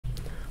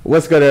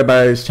What's good,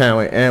 everybody? It's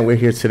Chandler, and we're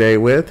here today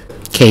with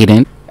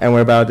Caden. And we're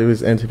about to do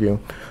this interview.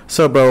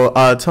 So, bro,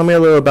 tell me a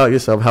little about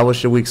yourself. How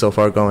was your week so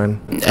far going?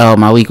 Oh,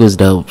 my week was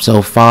dope.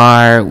 So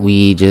far,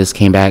 we just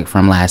came back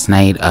from last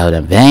night of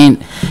an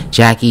event.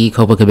 Jackie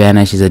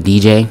Copacabana, she's a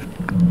DJ.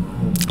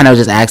 And I was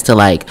just asked to,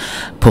 like,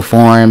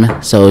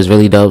 perform. So it was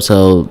really dope.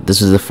 So this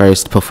was the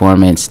first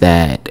performance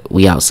that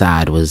We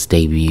Outside was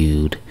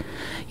debuted,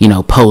 you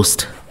know,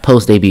 post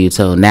debut.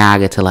 So now I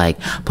get to, like,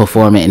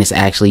 perform it, and it's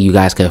actually, you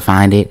guys could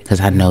find it, because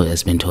I know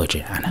it's been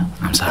tortured. I know,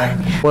 I'm sorry.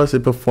 How was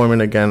it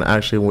performing again,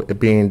 actually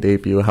being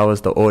debut? How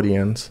was the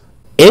audience?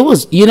 It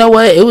was, you know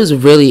what, it was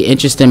really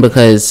interesting,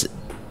 because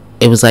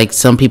it was like,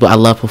 some people, I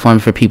love performing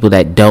for people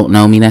that don't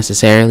know me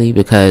necessarily,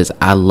 because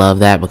I love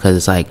that, because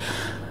it's like,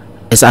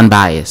 it's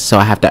unbiased, so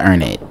I have to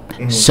earn it.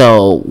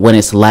 So when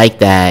it's like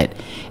that,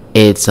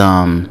 it's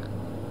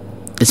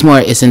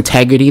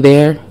integrity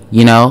there,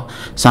 you know.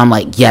 So I'm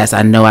like, yes,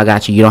 I know I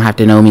got you, you don't have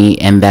to know me,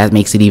 and that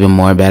makes it even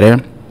more better,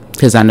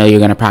 because I know you're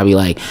gonna probably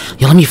like,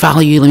 yo, let me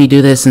follow you, let me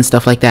do this and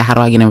stuff like that. How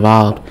do I get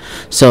involved?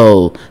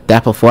 So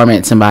that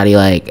performance, somebody,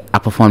 like, I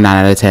performed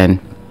 9 out of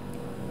 10,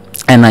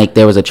 and like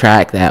there was a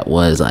track that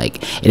was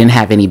like, it didn't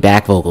have any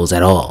back vocals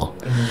at all.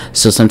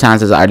 So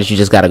sometimes as an artist, you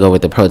just got to go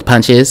with the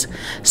punches.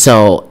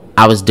 So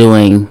I was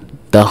doing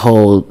the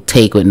whole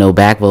take with no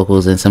back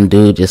vocals, and some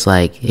dude just,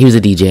 like, he was a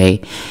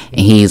DJ, and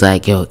he's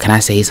like, yo, can I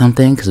say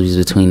something? Because we was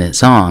between the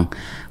song,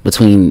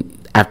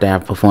 after I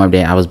performed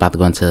it, I was about to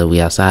go into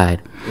We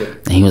Outside,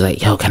 and he was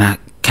like, yo, can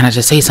I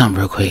just say something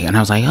real quick? And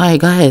I was like, all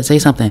right, go ahead, say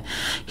something.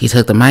 He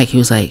took the mic, he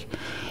was like,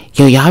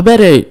 yo, y'all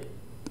better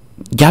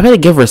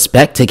give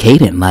respect to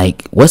Caden,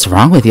 like, what's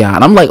wrong with y'all?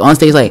 And I'm like on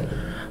stage like,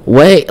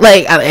 wait,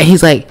 like, and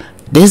he's like,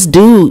 this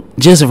dude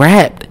just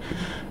rapped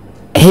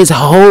his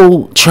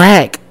whole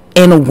track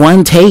in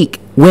one take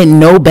with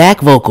no back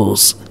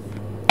vocals,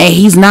 and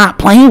he's not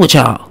playing with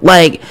y'all.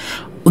 Like,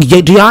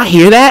 do y'all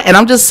hear that? And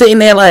I'm just sitting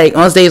there, like,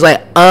 on stage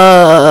like,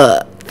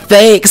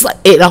 thanks. Like,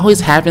 it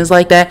always happens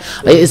like that.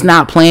 Like, it's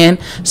not planned.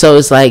 So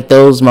it's like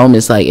those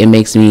moments, like, it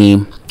makes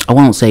me, I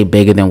won't say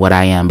bigger than what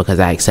I am, because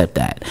I accept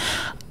that.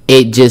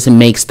 It just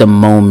makes the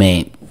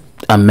moment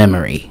a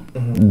memory,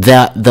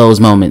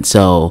 those moments.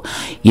 So,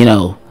 you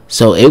know,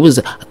 so it was,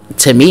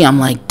 to me, I'm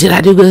like, did I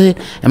do good?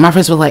 And my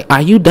friends were like,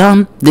 are you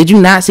dumb? Did you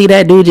not see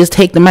that dude just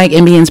take the mic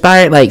and be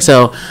inspired? Like,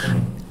 so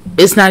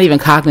it's not even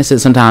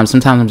cognizant sometimes.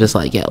 Sometimes I'm just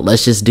like, yo,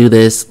 let's just do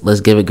this.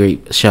 Let's give a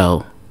great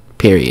show,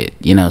 period.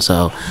 You know,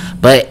 so,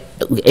 but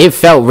it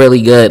felt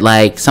really good.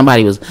 Like,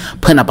 somebody was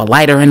putting up a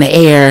lighter in the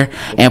air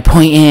and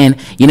pointing,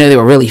 you know, they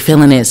were really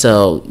feeling it.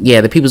 So yeah,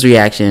 the people's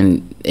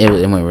reaction, it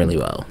went really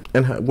well.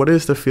 And what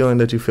is the feeling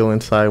that you feel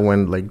inside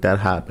when, like, that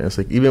happens?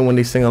 Like, even when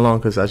they sing along,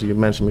 because as you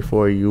mentioned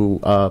before, you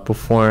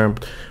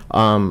performed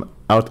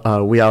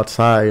We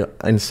Outside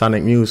in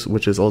Sonic Muse,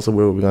 which is also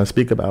what we're going to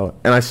speak about.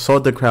 And I saw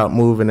the crowd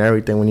move and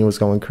everything when you was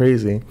going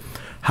crazy.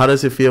 How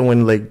does it feel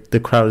when, like, the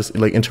crowd is,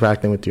 like,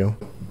 interacting with you?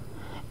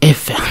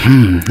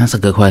 That's a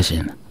good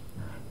question.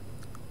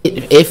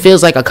 It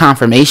feels like a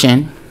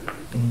confirmation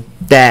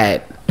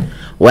that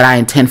what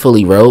I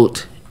intentfully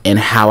wrote and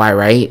how I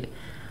write,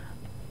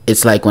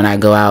 it's like when I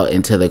go out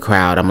into the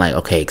crowd, I'm like,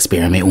 okay,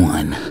 experiment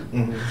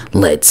 1.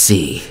 Let's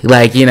see.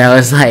 Like, you know,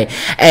 it's like,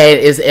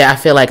 and I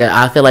feel like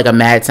a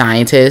mad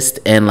scientist,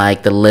 and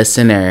like the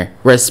listener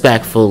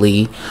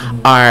respectfully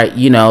are,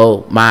 you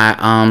know,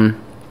 my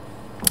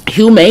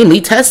humanely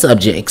test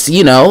subjects,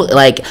 you know,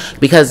 like,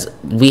 because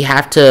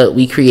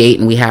we create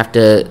and we have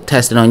to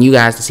test it on you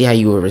guys to see how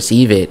you will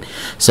receive it.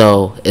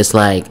 So it's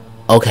like,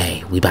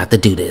 okay, we about to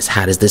do this.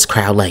 How does this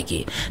crowd like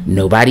it?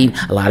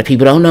 A lot of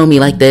people don't know me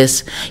like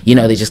this. You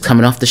know, they're just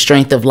coming off the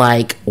strength of,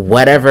 like,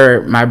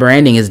 whatever my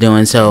branding is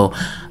doing. So,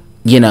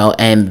 you know,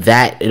 and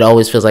that, it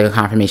always feels like a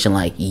confirmation,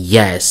 like,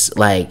 yes,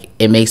 like,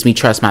 it makes me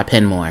trust my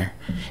pen more.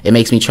 It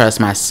makes me trust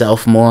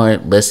myself more,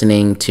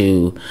 listening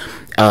to,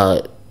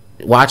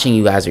 watching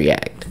you guys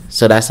react.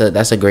 So that's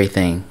a great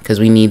thing, because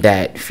we need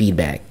that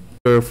feedback.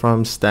 You're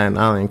from Staten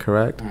Island,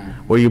 correct?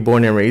 Were you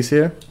born and raised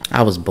here?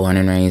 I was born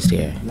and raised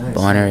here. Nice.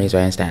 Born and raised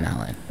right in Staten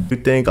Island. Do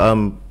you think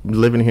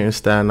living here in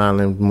Staten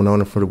Island,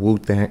 known for the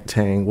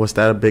Wu-Tang, was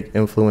that a big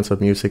influence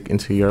of music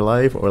into your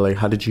life? Or, like,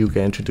 how did you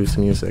get introduced to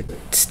music?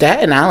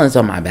 Staten Island's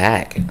on my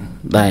back.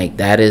 Like,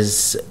 that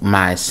is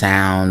my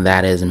sound.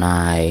 That is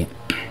my...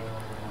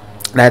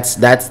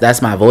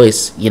 That's my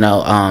voice, you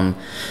know.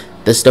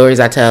 The stories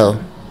I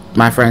tell,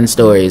 my friends'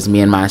 stories, me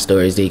and my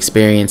stories, the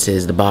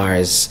experiences, the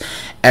bars,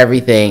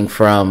 everything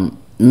from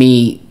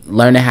me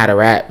learning how to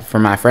rap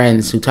from my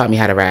friends who taught me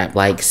how to rap,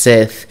 like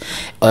Sith,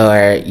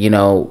 or, you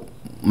know,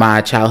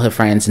 my childhood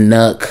friends,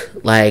 Nook.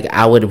 Like,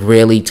 I would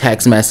really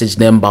text message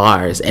them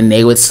bars and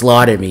they would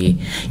slaughter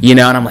me, you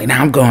know, and I'm like, nah,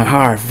 I'm going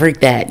hard,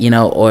 freak that, you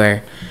know.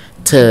 Or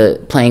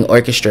to playing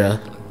orchestra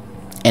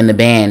in the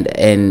band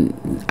and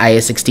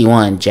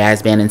IS-61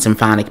 jazz band and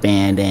symphonic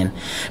band, and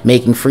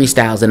making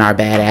freestyles in our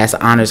badass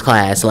honors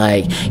class,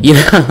 like, you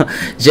know,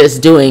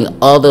 just doing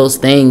all those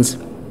things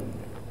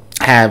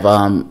have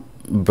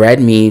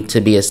bred me to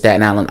be a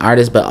Staten Island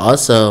artist. But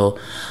also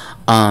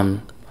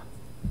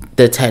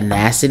the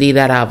tenacity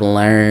that I've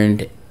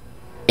learned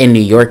in New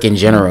York in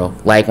general.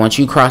 Like once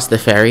you cross the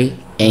ferry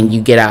and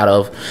you get out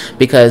of,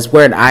 because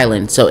we're an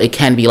island, so it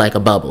can be like a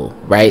bubble,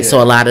 right? Yeah.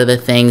 So a lot of the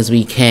things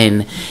it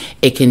can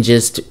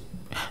just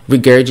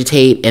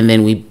regurgitate, and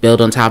then we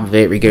build on top of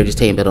it,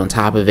 regurgitate and build on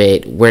top of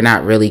it. We're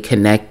not really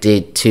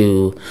connected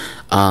to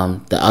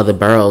the other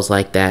boroughs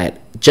like that,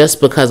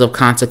 just because of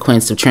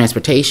consequence of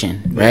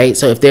transportation, right?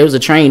 So if there was a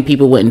train,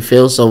 people wouldn't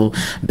feel so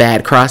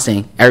bad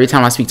crossing. Every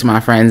time I speak to my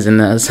friends on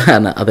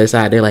the other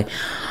side, they're like,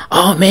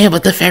 "Oh man,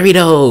 but the ferry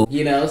though,"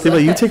 you know. So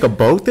you take a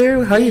boat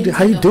there? How you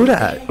do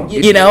that?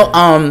 You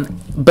know,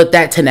 but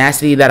that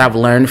tenacity that I've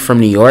learned from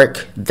New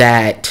York,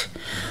 that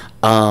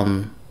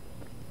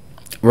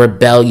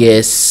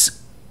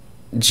rebellious,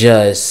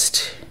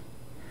 just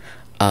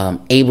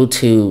able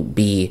to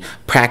be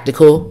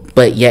practical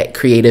but yet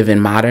creative and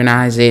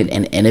modernize it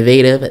and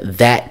innovative,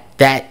 that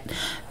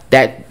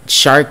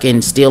shark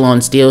and steel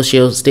on steel,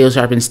 steel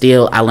sharpen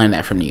steel, I learned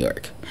that from New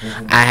York.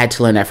 I had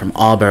to learn that from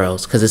all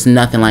boroughs, because it's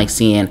nothing like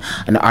seeing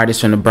an artist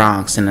from the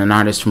Bronx and an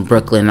artist from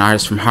Brooklyn, an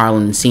artist from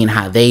Harlem, and seeing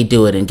how they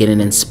do it and getting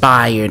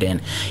inspired.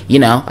 And, you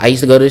know, I used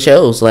to go to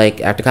shows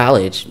like after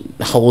college,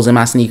 holes in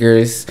my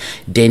sneakers,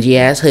 dingy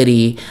ass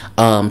hoodie,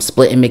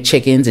 splitting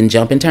McChickens and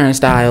jumping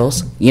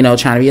turnstiles, you know,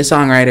 trying to be a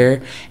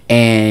songwriter,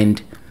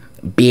 and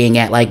being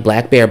at like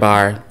Black Bear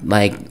Bar,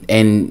 like,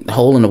 and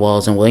Hole in the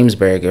Walls in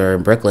Williamsburg or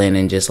in Brooklyn,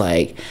 and just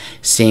like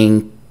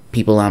seeing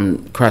people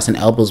I'm crossing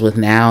elbows with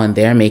now, and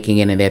they're making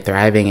it and they're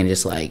thriving, and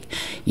just like,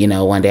 you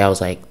know, one day I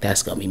was like,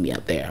 that's gonna be me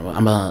up there.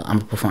 I'm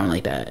a performer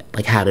like that.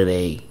 Like, how do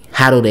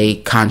they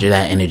conjure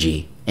that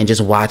energy? And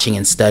just watching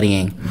and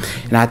studying.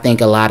 And I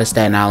think a lot of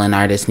Staten Island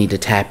artists need to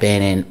tap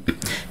in and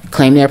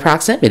claim their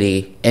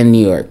proximity in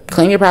New York.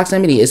 Claim your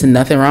proximity. It's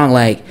nothing wrong.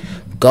 Like,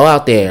 go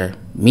out there,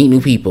 meet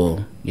new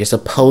people. It's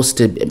supposed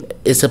to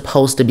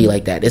be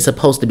like that. It's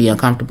supposed to be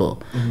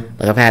uncomfortable.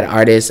 Like,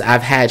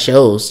 I've had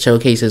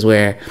showcases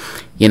where,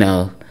 you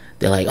know,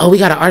 they're like, "Oh, we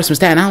got an artist from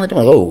Staten Island." I'm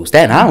like, "Oh,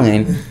 Staten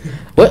Island?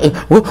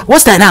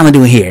 What's Staten Island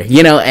doing here?"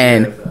 You know,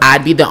 and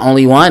I'd be the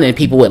only one, and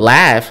people would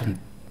laugh.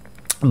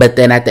 But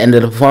then at the end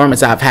of the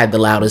performance, I've had the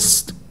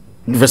loudest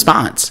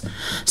response.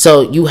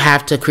 So you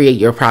have to create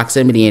your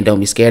proximity and don't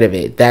be scared of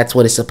it. That's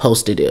what it's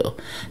supposed to do.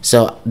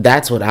 So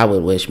that's what I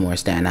would wish more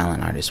Staten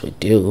Island artists would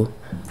do.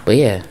 But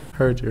yeah.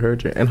 Heard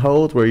you. And how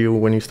old were you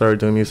when you started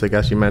doing music?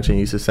 As you mentioned,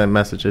 you used to send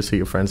messages to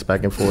your friends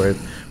back and forth.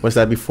 Was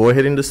that before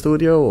hitting the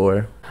studio,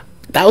 or?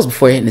 That was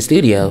before hitting the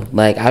studio.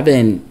 Like,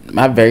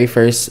 my very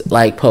first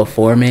like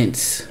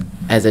performance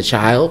as a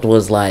child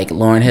was like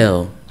Lauryn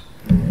Hill,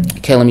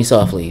 Killing Me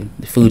Softly,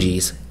 the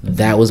Fugees.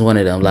 That was one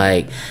of them.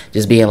 Like,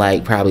 just being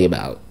like probably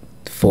about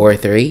 4 or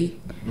 3,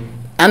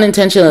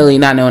 unintentionally,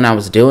 not knowing I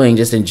was doing,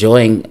 just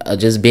enjoying,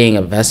 just being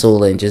a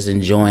vessel and just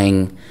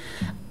enjoying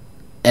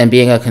and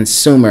being a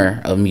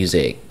consumer of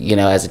music, you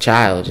know, as a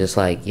child. Just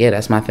like, yeah,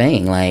 that's my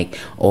thing. Like,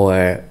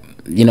 or,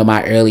 you know,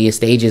 my earliest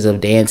stages of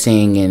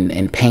dancing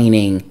and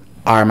painting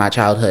are my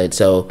childhood.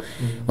 So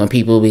when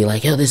people be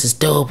like, "Yo, this is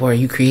dope," or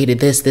 "You created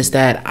this,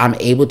 that," I'm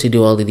able to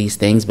do all of these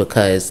things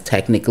because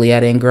technically I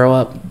didn't grow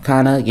up,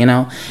 kind of, you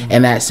know,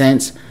 in that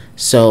sense.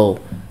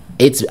 So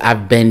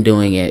I've been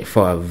doing it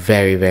for a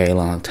very, very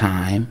long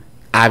time.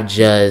 I've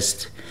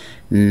just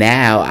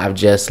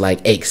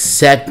like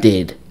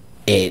accepted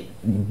it,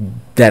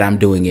 that I'm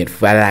doing it,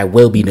 that I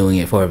will be doing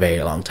it for a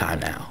very long time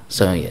now.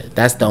 So yeah,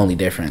 that's the only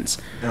difference.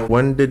 And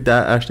when did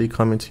that actually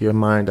come into your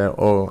mind that,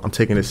 oh, I'm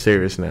taking this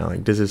serious now,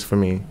 like this is for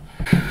me?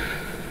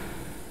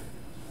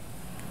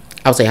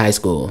 I would say high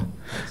school.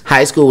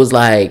 High school was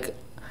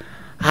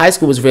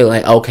really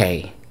like,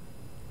 okay,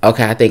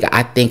 I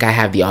think I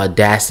have the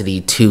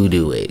audacity to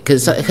do it,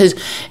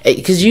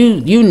 because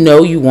you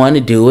know you want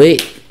to do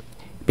it,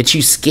 but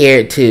you're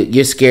scared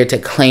to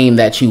claim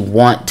that you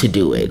want to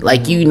do it.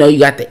 Like, you know, you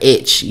got the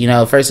itch, you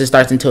know, first it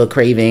starts into a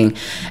craving,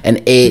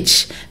 an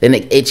itch, then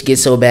the itch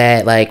gets so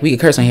bad, like, we can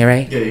curse on here,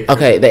 right? Yeah.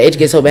 Okay, the itch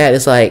gets so bad,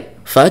 it's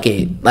like, fuck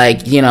it.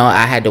 Like, you know,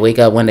 I had to wake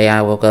up one day,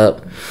 I woke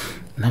up,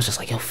 and I was just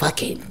like, yo,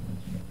 fuck it.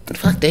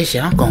 Fuck this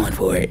shit, I'm going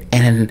for it.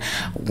 And then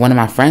one of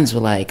my friends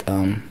were like,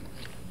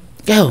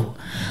 yo,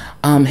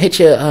 hit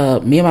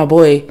your, me and my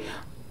boy,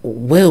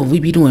 Will, we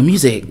be doing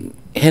music,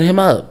 hit him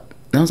up.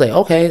 And I was like,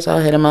 okay, so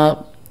I hit him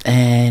up.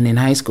 And in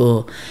high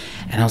school,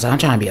 and I was like, I'm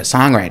trying to be a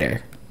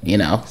songwriter, you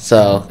know.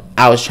 So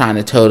I was trying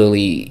to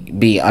totally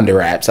be under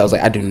wraps. I was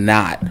like, I do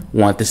not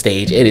want the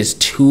stage. It is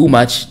too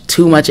much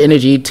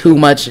energy, too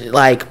much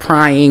like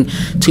prying,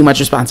 too much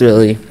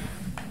responsibility.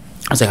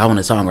 I was like, I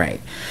want to songwrite.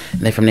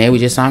 And then from there we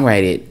just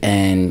songwrited,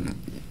 and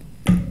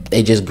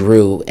it just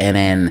grew. And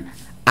then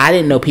I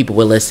didn't know people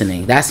were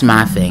listening. That's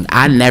my thing.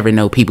 I never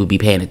know people be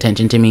paying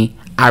attention to me.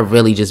 I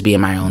really just be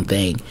in my own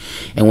thing.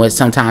 And when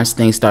sometimes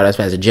things start off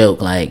as a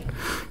joke, like,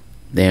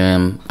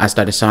 then I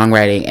started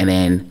songwriting, and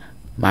then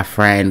my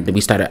friend,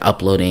 we started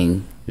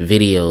uploading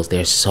videos.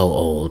 They're so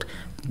old.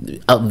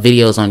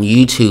 Videos on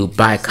YouTube.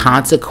 By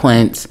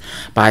consequence,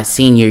 by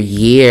senior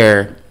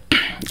year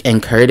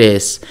in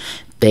Curtis,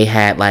 they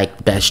had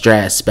like best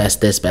dress,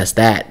 best this, best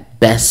that,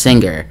 best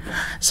singer.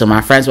 So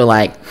my friends were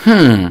like,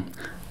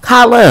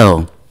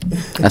 Kyle,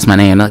 that's my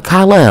name. Like,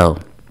 Kyle,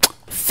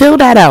 fill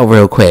that out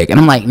real quick. And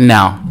I'm like,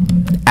 no,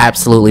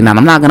 absolutely not.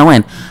 I'm not gonna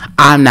win.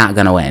 I'm not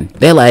gonna win.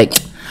 They're like,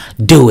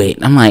 do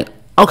it. I'm like,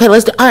 okay,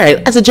 let's do. All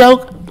right, that's a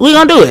joke. We're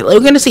gonna do it. We're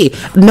gonna see.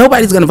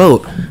 Nobody's gonna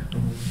vote.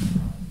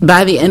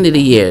 By the end of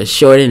the year,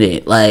 shorten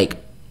it. Like,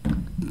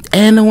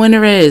 and the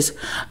winner is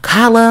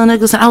Kyle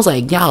Nicholson. I was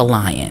like, y'all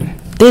lying.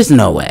 There's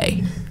no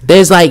way.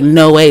 There's like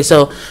no way.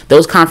 So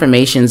those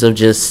confirmations of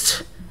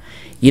just,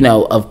 you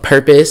know, of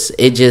purpose,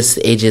 it just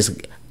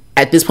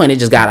at this point it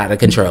just got out of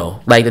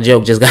control. Like the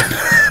joke just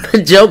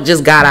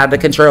got out of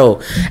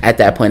control at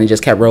that point and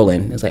just kept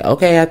rolling. It's like,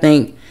 okay, I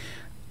think,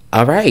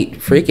 all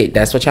right, freak it.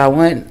 That's what y'all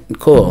want?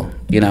 Cool,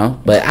 you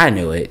know? But I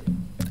knew it.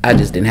 I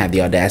just didn't have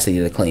the audacity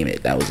to claim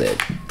it. That was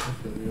it.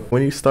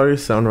 When you started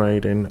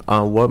songwriting,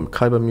 what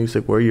type of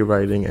music were you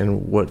writing,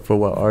 and for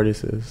what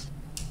artists?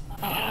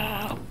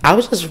 I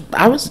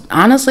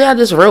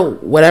just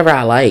wrote whatever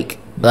I like,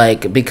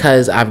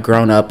 because I've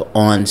grown up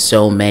on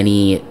so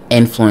many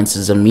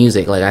influences of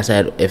music. Like I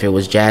said, if it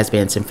was jazz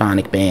band,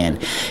 symphonic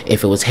band,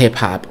 if it was hip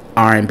hop,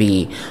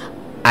 R&B,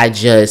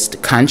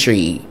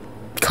 country,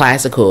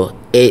 classical,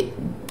 it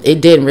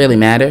didn't really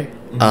matter.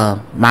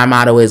 My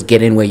motto is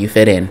get in where you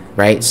fit in,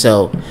 right?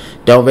 So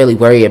don't really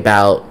worry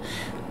about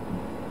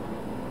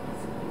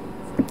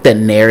the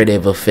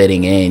narrative of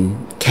fitting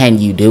in. Can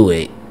you do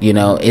it? You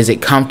know, is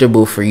it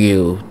comfortable for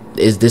you?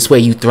 Is this where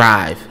you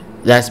thrive?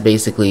 That's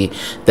basically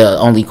the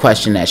only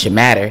question that should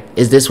matter.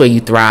 Is this where you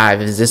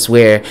thrive? Is this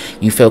where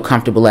you feel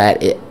comfortable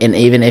at? And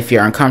even if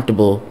you're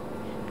uncomfortable,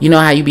 you know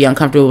how you be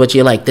uncomfortable, but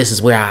you're like, this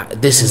is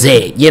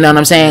it. You know what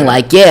I'm saying?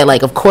 Like, yeah,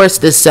 like, of course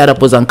this setup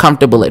was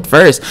uncomfortable at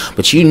first,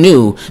 but you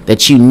knew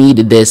that you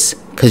needed this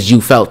because you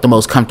felt the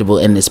most comfortable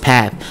in this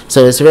path.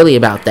 So it's really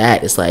about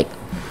that. It's like,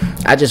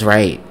 I just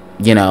write,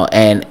 you know,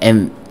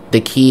 and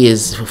the key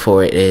is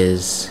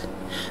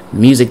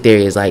music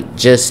theory is like,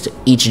 just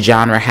each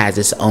genre has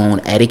its own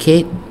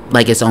etiquette,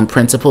 like its own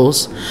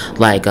principles.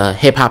 Like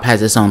hip hop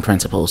has its own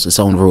principles, its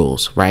own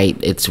rules, right?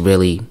 It's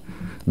really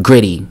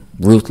gritty,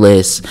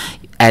 ruthless,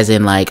 as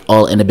in like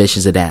all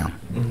inhibitions are down.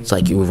 It's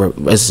like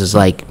this is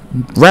like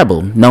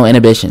rebel, no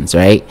inhibitions,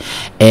 right?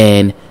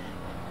 And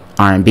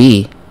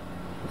R&B,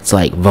 it's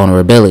like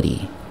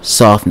vulnerability,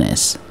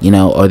 softness, you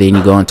know. Or then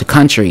you go into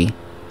country,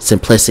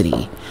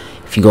 simplicity.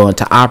 If you go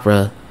into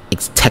opera,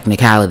 it's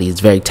technicality. It's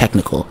very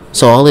technical.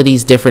 So all of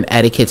these different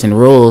etiquettes and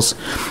rules,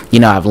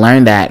 you know, I've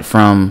learned that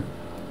from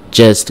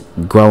just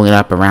growing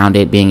up around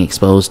it, being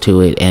exposed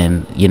to it,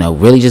 and, you know,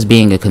 really just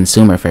being a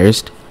consumer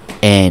first.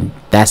 And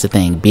that's the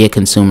thing, be a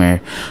consumer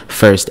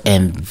first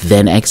and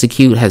then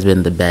execute has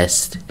been the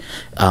best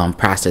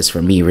process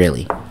for me,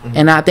 really.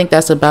 And I think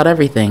that's about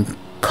everything.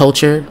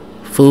 Culture,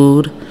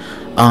 food,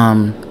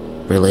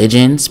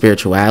 religion,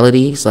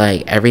 spiritualities,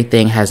 like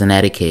everything has an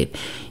etiquette.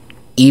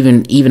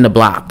 Even the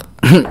block.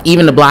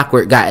 Even the block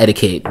work got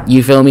etiquette.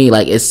 You feel me?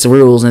 Like, it's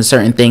rules and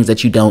certain things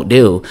that you don't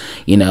do,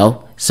 you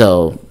know?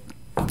 So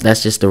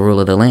that's just the rule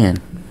of the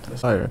land.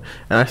 And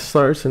I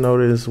started to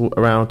notice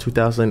around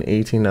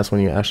 2018, that's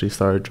when you actually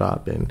started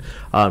dropping.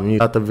 You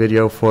got the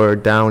video for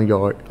Down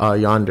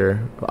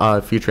Yonder,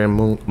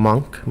 featuring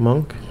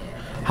Monk.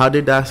 How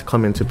did that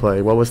come into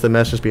play? What was the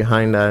message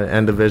behind that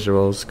and the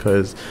visuals?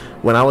 Because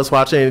when I was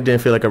watching it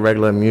didn't feel like a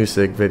regular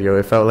music video.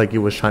 It felt like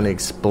you was trying to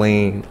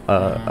explain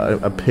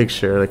a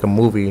picture, like a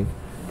movie.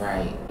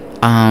 Right.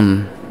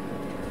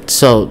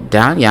 So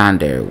Down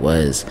Yonder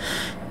was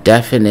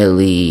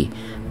definitely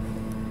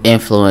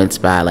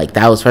influenced by, like,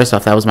 that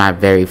was my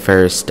very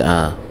first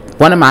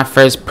one of my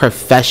first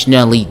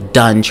professionally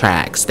done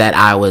tracks that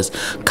I was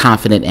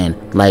confident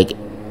in. Like,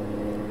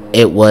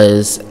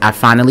 I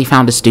finally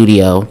found a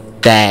studio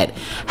that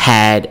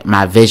had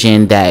my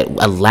vision, that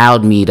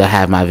allowed me to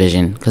have my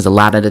vision, because a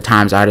lot of the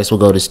times artists will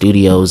go to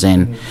studios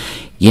and,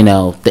 you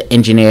know, the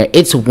engineer,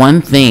 it's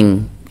one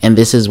thing, and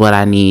this is what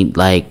I need,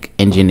 like,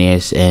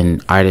 engineers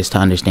and artists to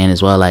understand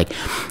as well. Like,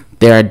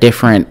 there are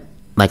different,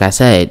 like I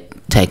said,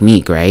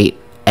 technique, right?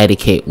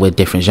 Etiquette with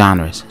different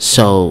genres.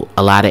 So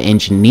a lot of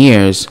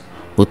engineers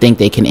will think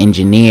they can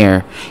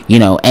engineer, you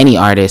know, any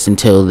artist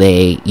until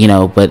they, you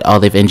know, but all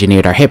they've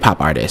engineered are hip hop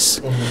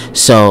artists.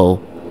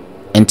 So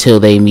until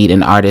they meet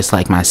an artist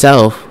like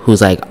myself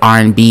who's like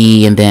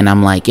R&B, and then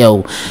I'm like,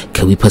 yo,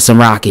 can we put some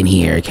rock in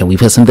here? Can we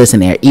put some this in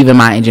there? Even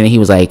my engineer, he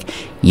was like,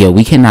 yo,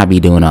 we cannot be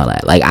doing all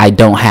that. Like, I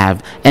don't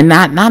have, and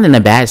not in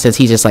a bad sense,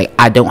 he's just like,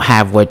 I don't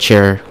have what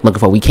you're looking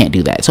for. We can't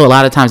do that. So a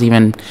lot of times,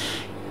 even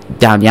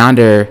Down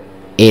Yonder,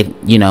 it,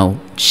 you know,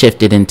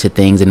 shifted into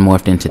things and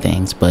morphed into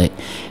things. But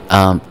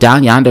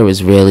Down Yonder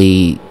was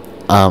really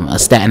a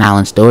Staten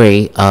Island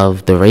story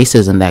of the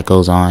racism that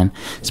goes on.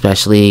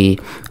 Especially,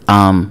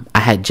 I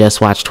had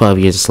just watched 12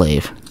 Years a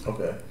Slave.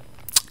 Okay.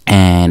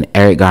 And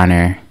Eric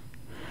Garner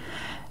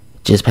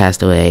just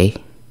passed away.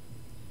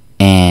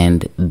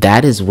 And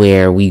that is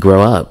where we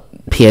grow up.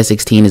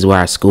 PS16 is where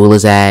our school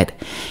is at.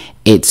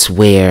 It's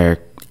where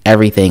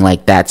everything,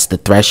 like, that's the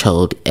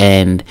threshold.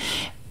 And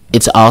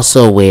it's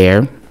also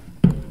where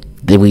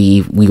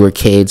we were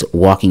kids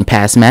walking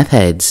past meth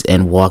heads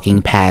and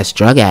walking past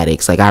drug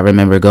addicts. Like, I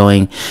remember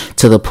going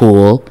to the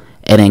pool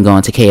and then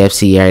going to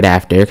KFC right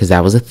after, because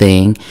that was a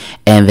thing,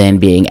 and then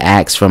being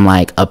asked from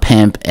like a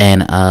pimp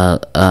and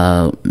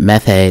a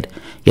meth head,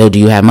 yo, do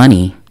you have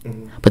money?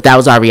 But that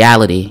was our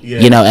reality,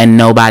 you know, and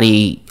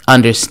nobody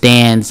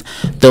understands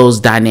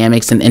those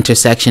dynamics and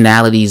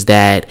intersectionalities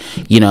that,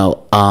 you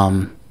know,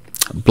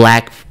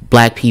 black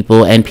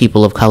people and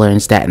people of color in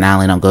Staten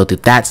Island don't go through.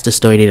 That's the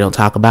story they don't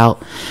talk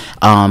about.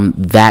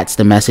 That's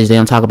the message they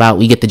don't talk about.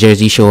 We get the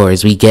Jersey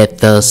Shores, we get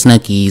the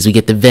Snookies, we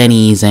get the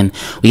Vennies, and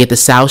we get the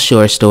South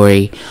Shore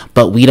story,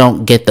 but we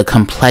don't get the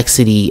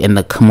complexity and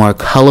the more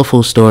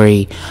colorful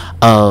story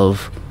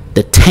of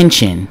the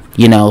tension,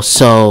 you know.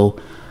 So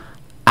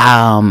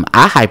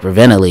I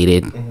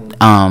hyperventilated,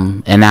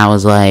 and I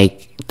was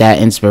like, that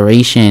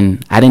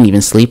inspiration, I didn't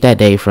even sleep that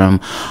day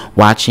from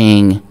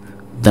watching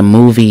the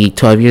movie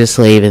 12 Years a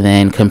Slave, and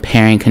then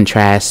comparing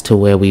contrast to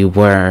where we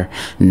were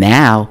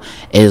now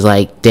is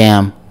like,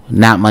 damn,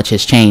 not much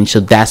has changed.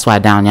 So that's why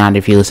Down Yonder,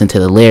 if you listen to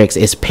the lyrics,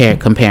 is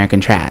compare and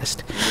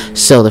contrast.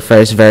 So the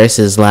first verse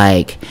is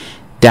like,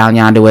 down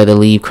yonder where the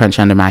leaf crunch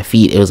under my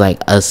feet, it was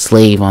like a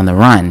slave on the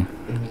run.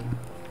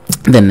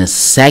 Then the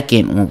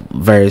second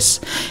verse,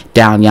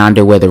 down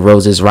yonder where the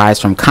roses rise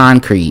from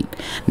concrete,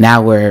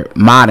 now we're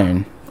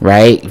modern,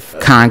 right?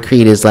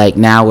 Concrete is like,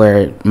 now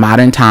we're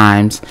modern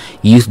times,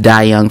 youth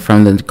die young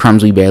from the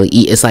crumbs we barely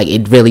eat. It's like,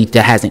 it really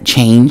hasn't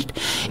changed,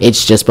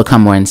 it's just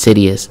become more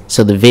insidious.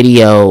 So the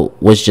video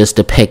was just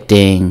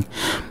depicting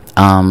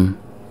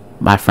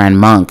my friend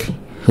Monk,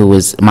 who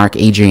was Mark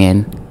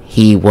Adrian.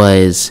 He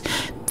was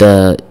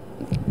the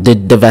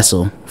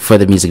vessel for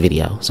the music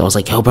video. So I was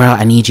like, yo bro,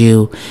 I need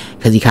you,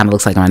 because he kind of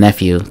looks like my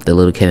nephew, the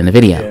little kid in the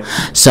video.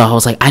 So I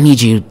was like, I need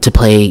you to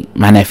play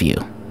my nephew.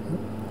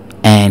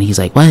 And he's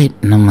like, what?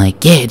 And I'm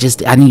like, yeah,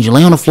 just, I need you to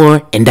lay on the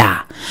floor and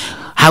die.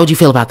 How would you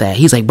feel about that?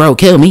 He's like, bro,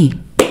 kill me.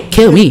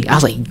 I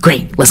was like,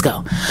 great, let's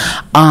go.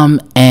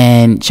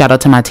 And shout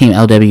out to my team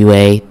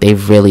LWA.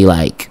 They've really,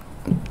 like,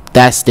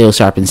 that's still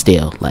sharp and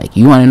steel. Like,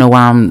 you want to know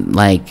why I'm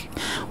like,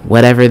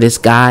 whatever, this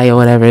guy or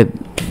whatever,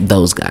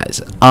 those guys.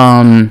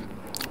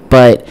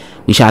 But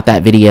we shot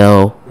that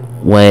video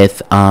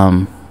with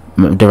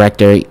the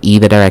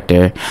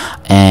director,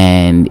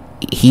 and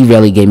he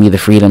really gave me the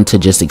freedom to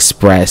just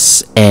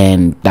express.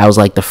 And that was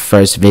like the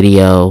first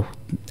video,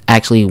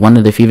 actually one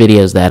of the few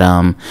videos that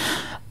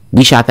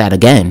we shot that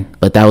again,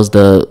 but that was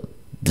the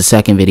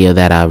second video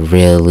that I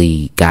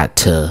really got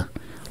to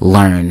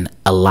learn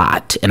a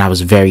lot, and I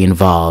was very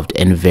involved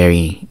and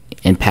very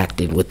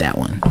impacted with that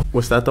one.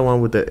 Was that the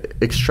one with the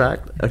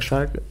extract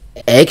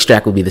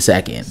would be the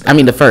second. I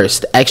mean the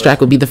first. Extract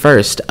would be the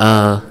first.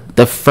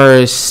 The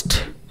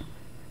first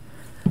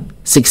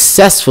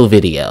successful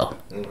video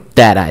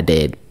that I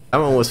did. That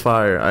one was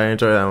fire. I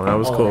enjoyed that one. That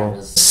was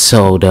cool.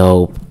 So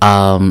dope.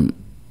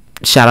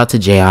 Shout out to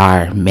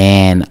JR,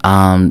 man.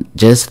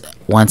 Just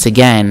once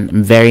again,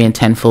 I'm very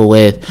intentful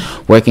with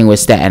working with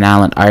Staten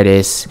Island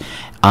artists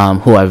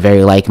who are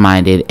very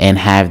like-minded and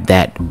have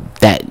that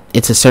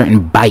it's a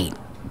certain bite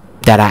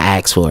that I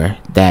ask for,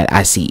 that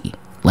I see.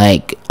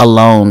 Like,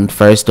 alone,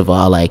 first of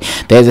all, like,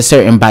 there's a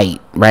certain bite,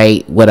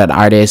 right, with an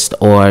artist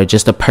or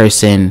just a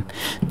person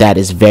that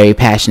is very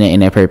passionate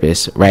in their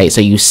purpose, right?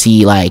 So you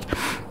see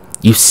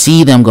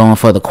them going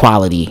for the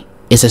quality.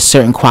 It's a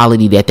certain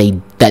quality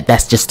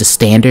that's just the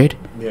standard.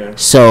 Yeah.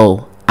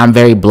 So I'm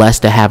very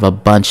blessed to have a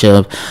bunch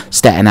of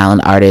Staten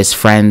Island artists,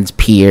 friends,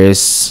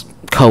 peers,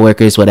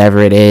 coworkers, whatever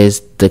it is,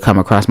 to come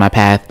across my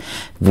path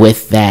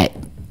with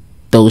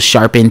those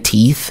sharpened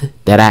teeth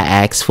that I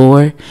asked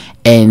for,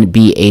 and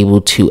be able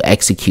to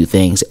execute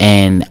things.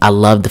 And I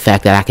love the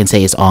fact that I can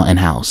say it's all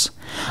in-house.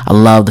 I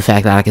love the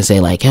fact that I can say,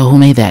 like, yo, who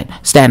made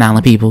that? Staten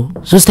Island people.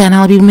 So Staten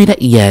Island people made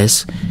that?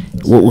 Yes.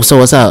 So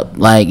what's up?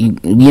 Like,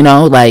 you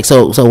know, like,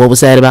 so what was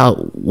said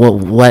about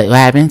what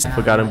happens?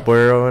 Forgotten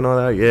Borough and all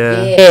that.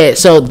 Yeah.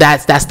 So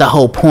that's the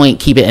whole point.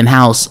 Keep it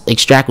in-house.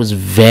 Extract was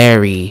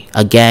very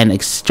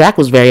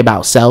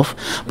about self,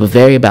 but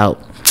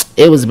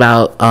it was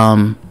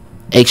about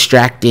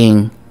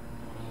extracting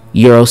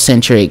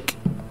Eurocentric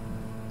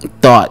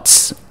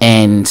thoughts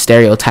and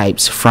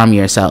stereotypes from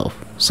yourself.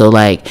 So,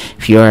 like,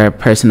 if you're a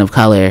person of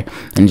color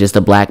and just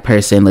a black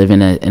person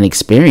living an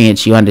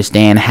experience, you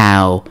understand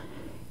how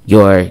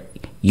your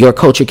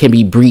culture can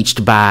be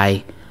breached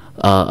by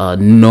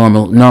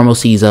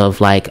normalcies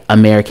of, like,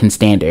 American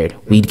standard.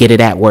 We get it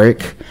at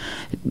work.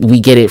 We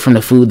get it from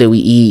the food that we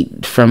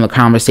eat, from the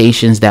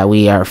conversations that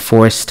we are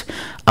forced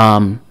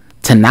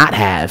to not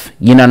have.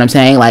 You know what I'm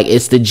saying? Like,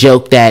 it's the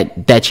joke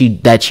that you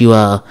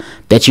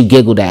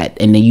giggled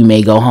at, and then you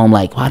may go home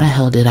like, why the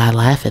hell did I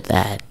laugh at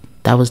that?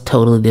 That was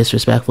totally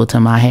disrespectful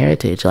to my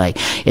heritage. Like,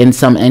 in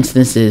some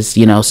instances,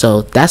 you know.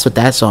 So that's what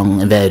that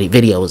song and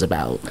video was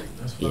about.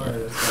 That's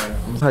fine.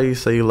 How you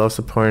say you love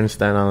supporting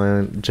Staten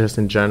Island just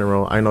in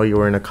general? I know you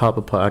were in a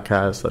couple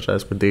podcasts, such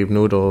as with Dave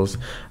Noodles,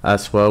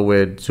 as well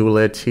with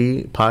Julia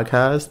T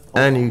podcast,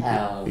 and you,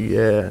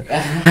 yeah.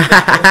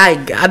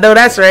 I know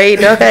that's right.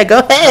 Okay, go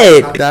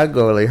ahead. How'd that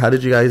go? Like, how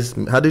did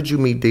you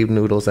meet Dave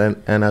Noodles and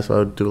as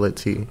well Julia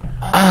T?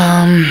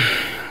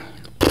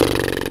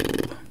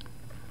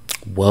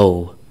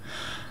 Whoa.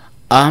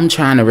 I'm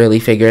trying to really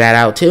figure that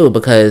out too,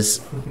 because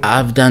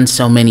I've done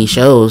so many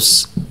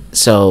shows.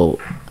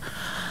 So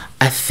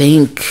I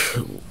think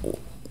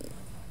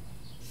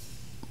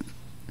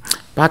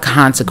by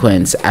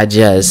consequence,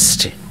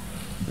 the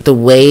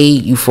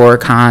way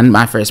EuphoriCon,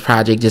 my first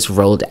project, just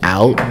rolled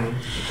out,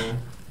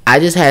 I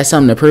just had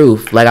something to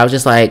prove. Like, I was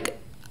just like,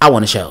 I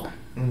want a show.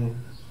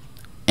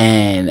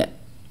 And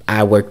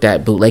I worked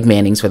at Bootleg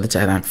Manning's at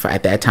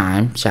that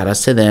time. Shout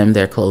outs to them.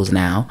 They're closed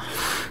now.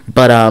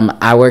 But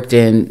I worked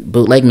in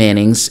Bootleg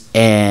Manning's,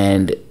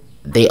 and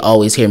they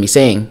always hear me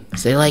sing.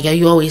 So they're like, "Yo,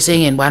 you always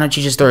singing. Why don't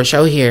you just throw a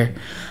show here?"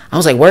 I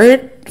was like,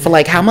 "Word? For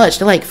like how much?"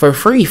 They're like, "For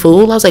free,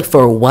 fool." I was like,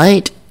 "For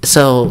what?"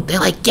 So they're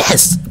like,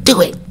 "Yes,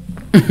 do it."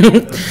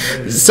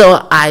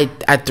 So I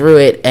threw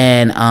it,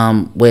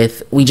 and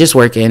with We Just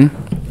Working.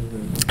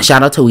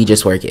 Shout out to We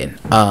Just Working.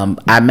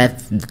 I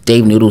met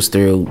Dave Noodles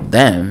through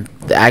them.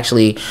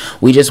 Actually,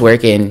 We Just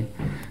Working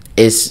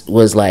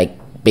was like,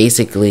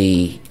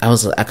 basically, I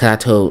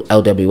told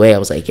LWA, I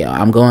was like, "Yo,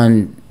 I'm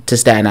going to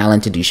Staten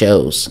Island to do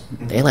shows."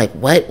 They're like,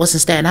 "What? What's in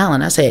Staten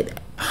Island?" I said,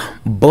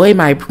 "Boy,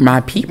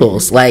 my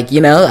peoples." Like,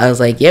 I was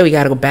like, "Yeah, we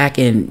got to go back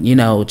and,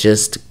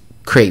 just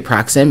create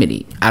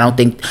proximity." I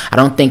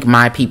don't think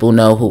my people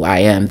know who I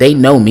am. They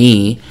know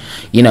me,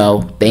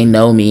 they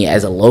know me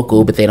as a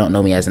local, but they don't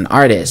know me as an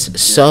artist.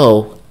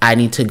 So I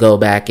need to go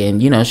back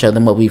and, show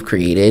them what we've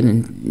created,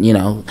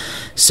 and,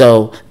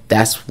 so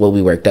that's what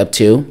we worked up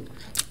to.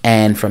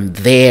 And from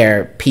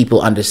there,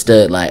 people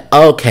understood, like,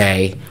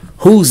 okay,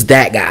 who's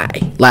that guy?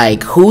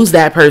 Like, who's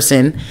that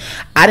person?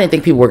 I didn't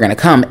think people were gonna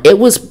come. It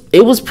was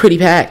pretty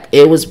packed.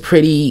 It was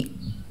pretty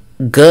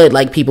good.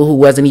 Like, people who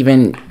wasn't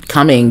even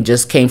coming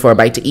just came for a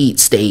bite to eat,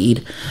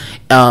 stayed,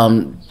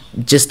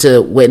 just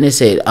to witness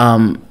it.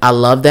 I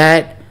love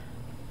that.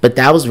 But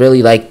that was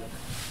really like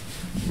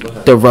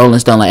the Rolling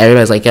Stone. Like,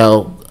 everybody's like,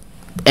 "Yo,"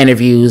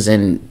 interviews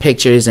and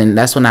pictures, and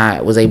that's when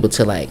I was able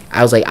to, like,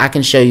 I was like, I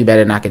can show you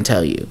better than I can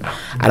tell you.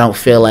 I don't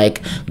feel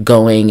like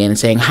going and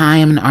saying, "Hi,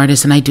 I'm an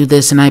artist and I do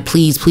this and I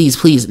please."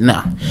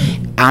 No,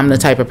 I'm the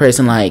type of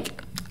person,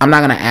 like, I'm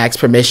not gonna ask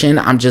permission.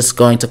 I'm just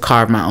going to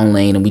carve my own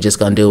lane, and we just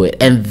gonna do it,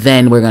 and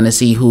then we're gonna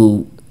see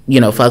who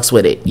fucks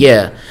with it.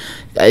 Yeah,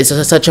 it's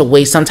such a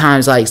waste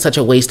sometimes, like such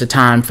a waste of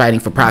time fighting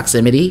for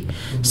proximity.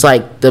 It's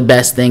like the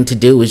best thing to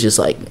do is just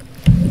like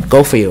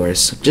go for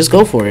yours. Just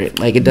go for it.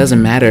 Like, it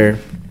doesn't matter.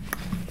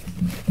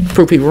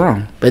 Prove people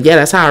wrong. But yeah,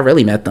 that's how I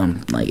really met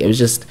them. Like, it was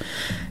just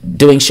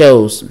doing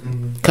shows,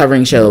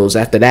 covering shows.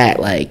 After that,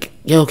 like,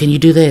 "Yo, can you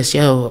do this?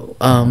 Yo,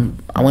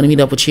 I want to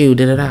meet up with you." And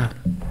that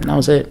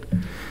was it.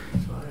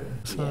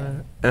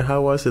 And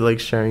how was it, like,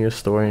 sharing your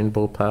story in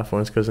both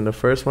platforms? Because in the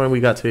first one, we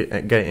got to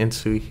get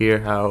into hear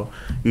how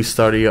you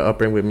started your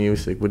upbringing with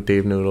music with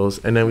Dave Noodles,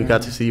 and then we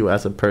got to see you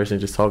as a person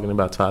just talking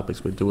about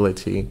topics with Dula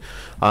T.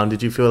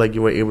 Did you feel like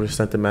you were able to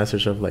send the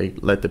message of, like,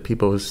 let the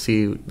people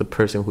see the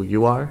person who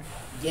you are?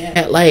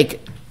 Yeah, like,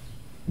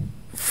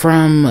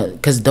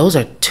 because those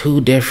are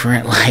two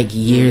different, like,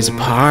 years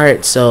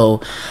apart.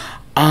 So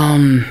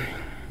I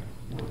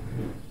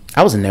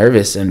was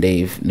nervous in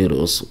Dave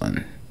Noodles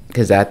one,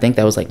 because I think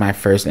that was like my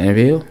first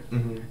interview. I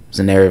was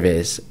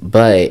nervous,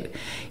 but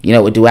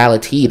with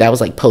Duality, that was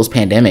like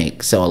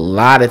post-pandemic, so a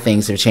lot of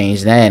things have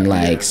changed then.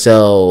 Like,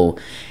 so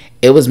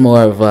it was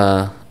more of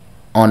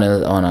on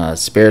a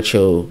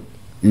spiritual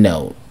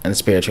note, in a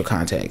spiritual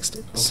context.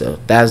 Okay. So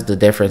that's the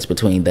difference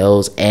between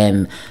those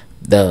and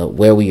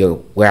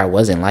where I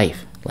was in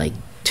life. Like,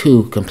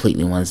 two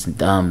completely ones.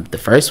 The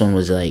first one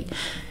was like,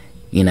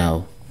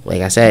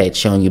 like I said,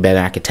 showing you better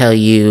than I could tell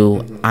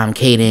you. I'm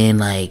Caden,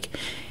 like,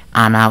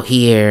 I'm out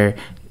here,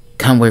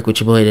 come work with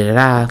your boy,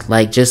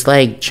 like, just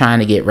like trying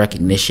to get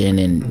recognition,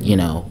 and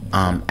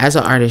as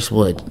an artist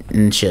would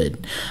and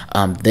should.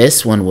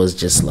 This one was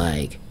just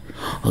like,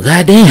 well,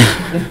 goddamn,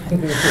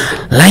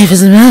 life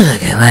is a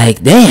motherfucker.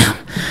 Like, damn,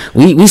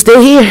 we still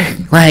here.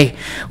 Like,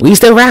 we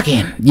still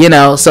rocking.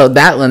 So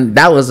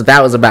that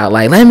was about,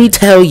 like, let me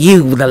tell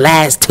you the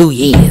last 2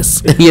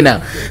 years.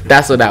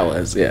 That's what that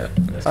was. Yeah.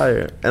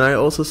 And I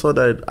also saw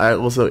that I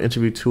also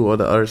interviewed two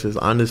other artists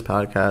on this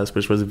podcast,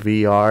 which was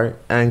VR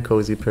and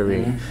Cozy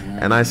Perry.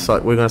 And I saw,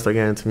 we're gonna start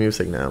getting into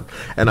music now.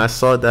 And I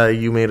saw that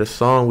you made a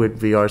song with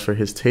VRs for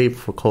his tape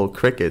called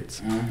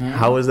Crickets.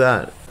 How was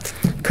that?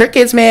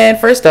 Crickets, man.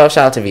 First off,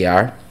 shout out to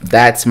VR.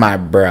 That's my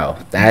bro.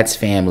 That's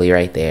family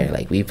right there.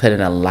 Like, we put in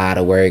a lot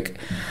of work,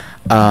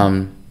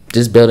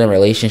 just building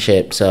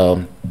relationships.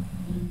 So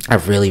I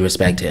really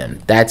respect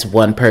him. That's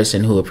one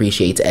person who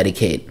appreciates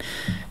etiquette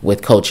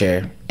with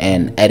culture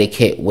and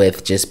etiquette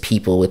with just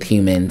people, with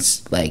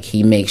humans. Like,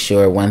 he makes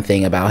sure, one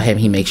thing about him,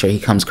 he makes sure he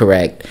comes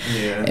correct.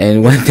 Yeah.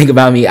 And one thing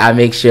about me, I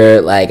make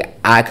sure, like,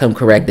 I come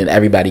correct and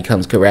everybody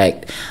comes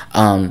correct.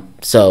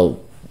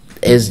 So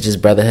it's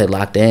just brotherhood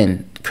locked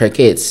in.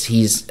 Crickets,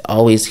 he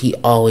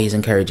always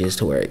encourages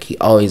to work. He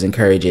always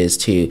encourages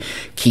to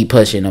keep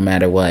pushing no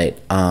matter what.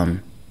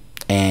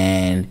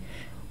 And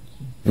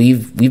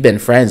we've been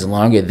friends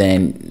longer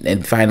than,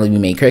 and finally we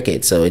made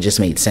Cricket, so it just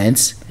made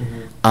sense.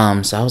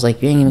 So I was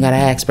like, you ain't even gotta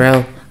ask,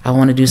 bro, I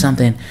want to do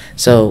something.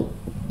 So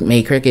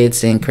made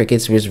Crickets, and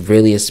Crickets was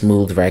really a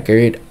smooth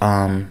record.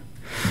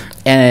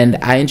 And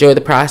I enjoy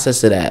the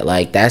process of that.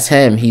 Like, that's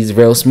him. He's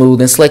real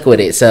smooth and slick with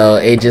it. So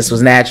it just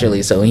was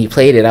naturally. So when he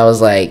played it, I was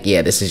like,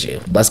 yeah, this is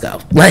you. Let's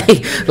go.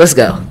 Like, let's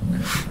go.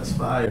 That's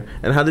fire.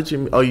 And how did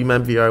you... Oh, you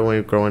met VR when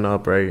you were growing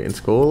up, right? In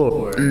school?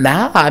 Or?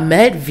 Nah, I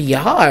met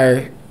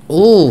VR.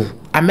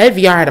 I met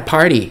VR at a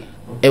party.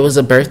 It was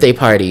a birthday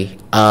party.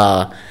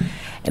 And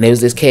it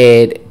was this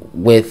kid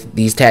with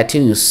these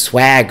tattoos,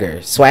 swag,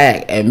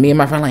 and me and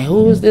my friend like,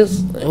 who's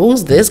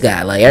this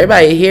guy? Like,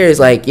 everybody here is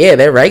like, yeah,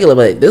 they're regular,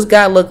 but this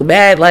guy looked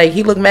mad, like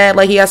he got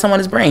something on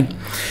his brain.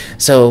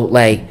 So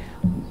like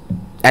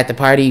at the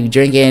party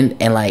drinking,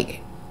 and like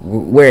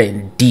we're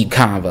in deep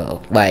convo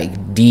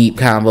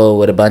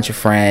with a bunch of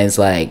friends.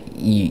 Like,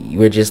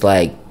 we're just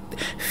like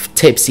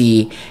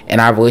tipsy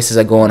and our voices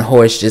are going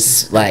hoarse,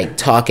 just like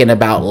talking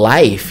about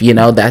life, you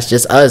know. That's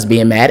just us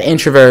being mad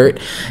introvert,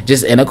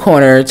 just in a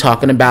corner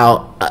talking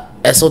about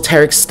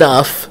esoteric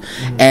stuff.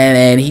 And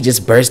then he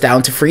just burst out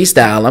into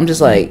freestyle. I'm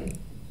just like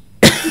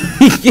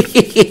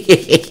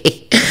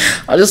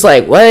I'm just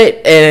like,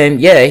 what? And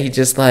yeah, he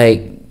just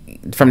like,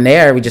 from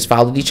there we just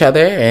followed each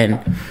other,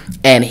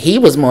 and he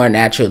was more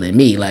natural than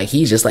me. Like,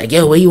 he's just like,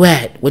 yo, where you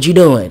at? What you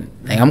doing?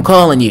 Like, I'm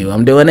calling you.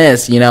 I'm doing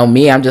this. You know,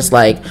 me, I'm just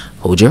like,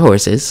 hold your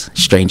horses,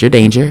 stranger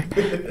danger,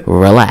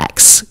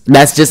 relax.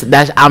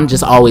 I'm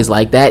just always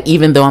like that.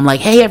 Even though I'm like,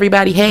 hey,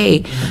 everybody,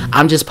 hey.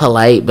 I'm just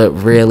polite, but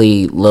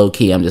really low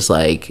key, I'm just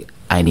like,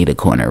 I need a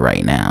corner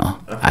right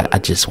now. I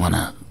just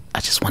wanna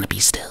be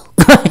still.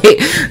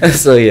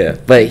 So yeah,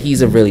 but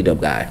he's a really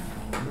dope guy.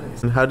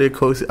 And how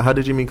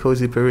did you meet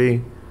Cozy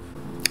Perry?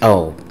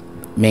 Oh,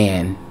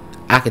 man,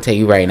 I can tell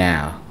you right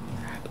now.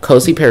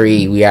 Cozy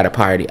Perry,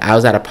 I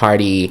was at a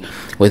party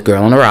with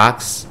Girl on the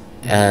Rocks,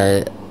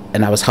 and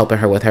I was helping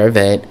her with her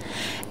event,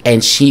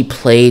 and she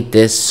played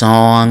this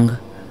song,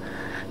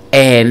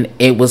 and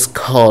it was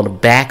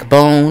called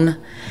Backbone,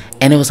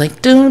 and it was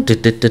like doon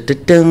doon doon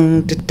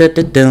doon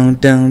doon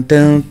doon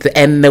doon,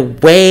 and the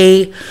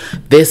way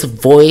this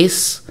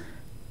voice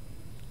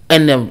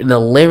and the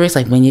lyrics,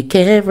 like, when you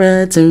can't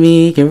run to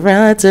me, you can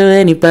run to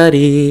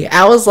anybody.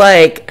 I was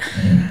like,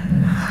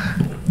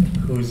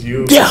 who's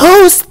you? Your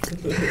host,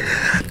 Girl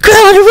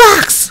on the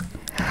Rocks.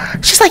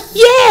 She's like,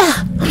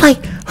 yeah. I'm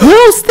like,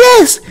 who's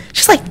this?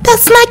 She's like,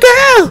 that's my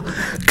girl,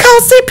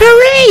 Cozy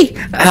Perry.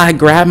 And I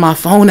grabbed my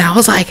phone. I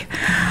was like,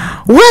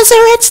 what's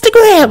her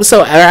Instagram? So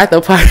we're at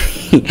the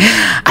party.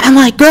 I'm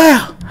like,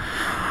 girl,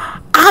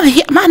 I'm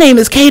here. My name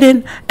is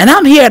Kaden, and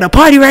I'm here at a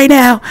party right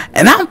now,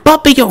 and I'm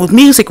bumping your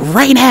music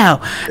right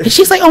now. And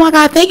she's like, oh my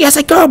God, thank you. I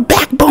said, girl,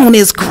 Backbone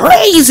is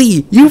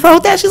crazy. You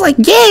wrote that? She's like,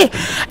 yeah.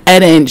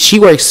 And then she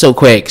works so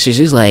quick.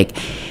 She's like,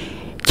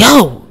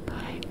 yo,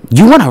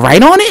 you want to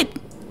write on it?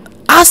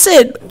 I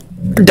said,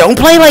 don't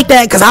play like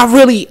that, because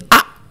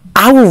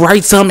I will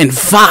write some in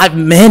 5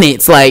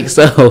 minutes. Like,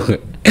 so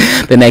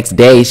the next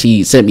day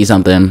she sent me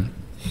something.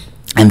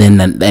 And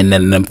then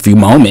in a few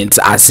moments,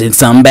 I sent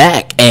some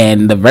back,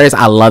 and the verse,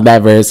 I love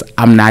that verse.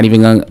 I'm not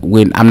even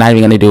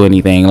gonna do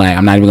anything. Like,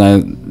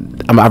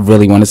 I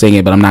really want to sing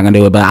it, but I'm not gonna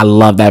do it. But I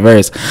love that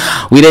verse.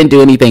 We didn't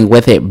do anything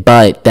with it,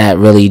 but that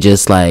really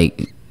just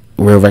like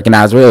real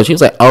recognized real. She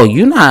was like, "Oh,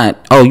 you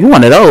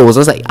one of those?" I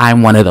was like,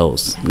 "I'm one of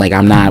those. Like,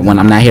 I'm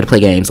not here to play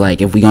games. Like,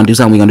 if we gonna do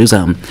something, we gonna do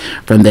something."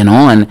 From then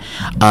on,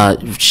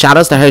 shout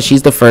outs to her.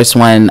 She's the first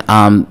one.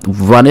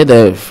 One of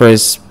the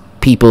first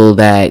people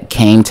that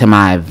came to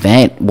my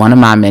event, one of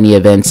my many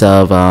events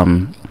of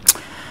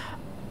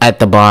at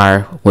the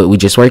bar we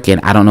just work in.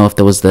 I don't know if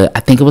there was I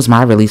think it was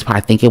my release party.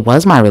 I think it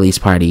was my release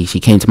party. She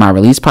came to my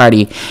release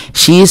party.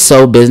 She's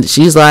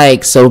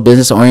like so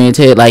business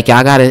oriented. Like,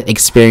 y'all gotta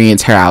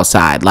experience her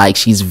outside. Like,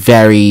 she's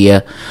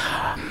very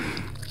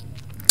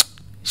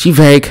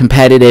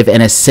competitive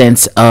in a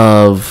sense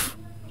of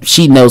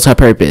she knows her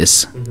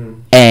purpose.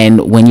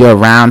 And when you're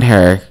around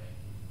her,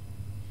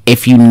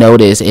 if you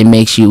notice, it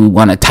makes you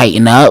want to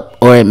tighten up,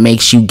 or it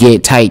makes you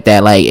get tight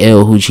that, like,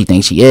 ew, who she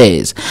thinks she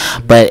is.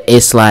 But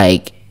it's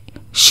like,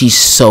 she's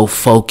so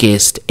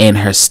focused in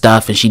her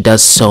stuff, and she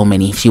wears so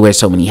many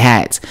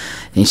hats.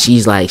 And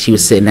she's like, she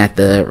was sitting at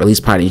the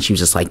release party, and she was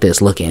just like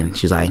this, looking.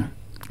 She was like,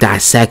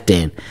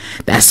 dissecting.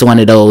 That's one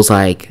of those,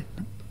 like,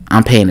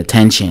 I'm paying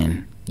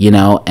attention, you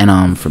know?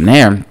 And from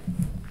there,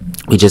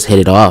 we just hit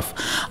it off.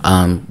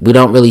 We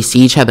don't really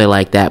see each other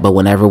like that, but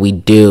whenever we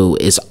do,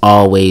 it's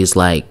always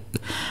like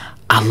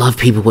I love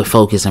people with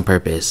focus and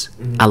purpose.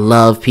 I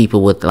love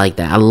people with like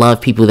that. I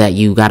love people that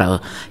you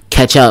gotta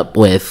catch up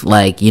with,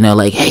 like, you know,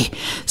 like, hey,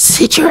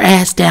 sit your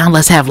ass down,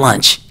 let's have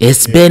lunch.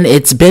 It's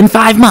been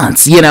 5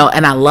 months, you know.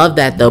 And I love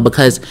that though,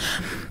 because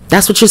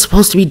that's what you're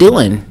supposed to be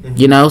doing,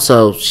 you know.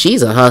 So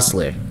she's a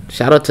hustler.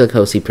 Shout out to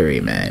Kosi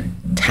Puri, man.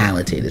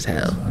 Talented as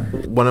hell.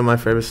 One of my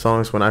favorite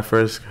songs when I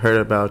first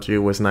heard about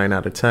you was 9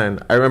 out of 10.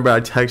 I remember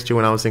I texted you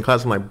when I was in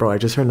class. I'm like, bro, I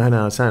just heard 9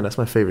 out of 10. That's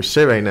my favorite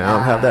shit right now.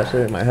 I have that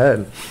shit in my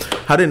head.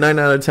 How did 9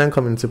 out of 10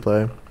 come into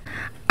play?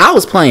 I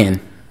was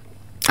playing.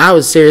 I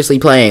was seriously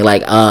playing.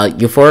 Like,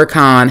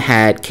 Euphoricon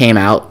had came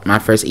out, my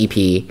first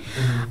EP,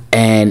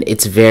 and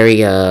it's very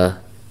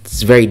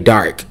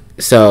dark.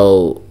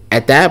 So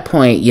at that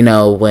point, you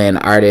know, when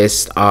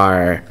artists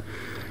are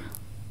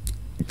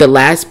the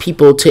last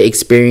people to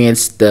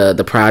experience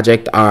the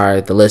project are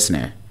the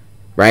listener,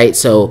 right?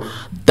 So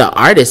the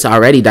artist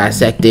already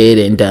dissected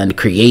and done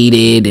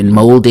created and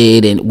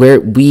molded, and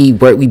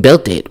we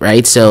built it,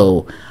 right?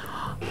 So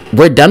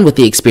we're done with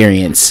the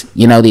experience.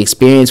 You know, the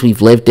experience,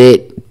 we've lived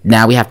it.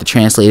 Now we have to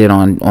translate it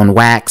on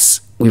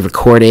wax. We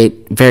record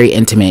it, very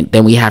intimate.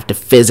 Then we have to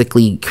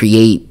physically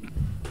create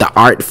the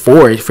art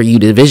for you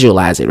to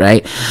visualize it,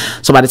 right?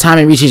 So by the time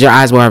it reaches your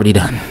eyes, we're already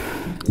done.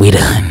 We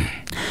done.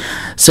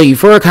 So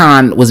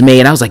Euphoricon was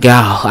made. I was like,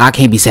 oh, I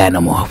can't be sad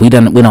no more. We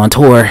went on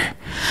tour.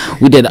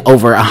 We did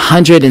over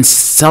 100 and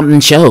something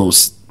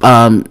shows.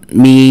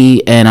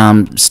 Me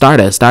and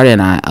Starta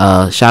and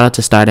I, shout out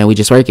to Starta, and we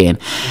just working,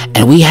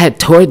 and we had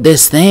toured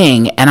this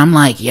thing, and I'm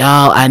like, yo,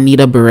 I need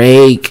a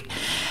break.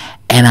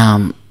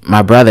 And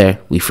my brother,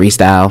 we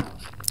freestyle,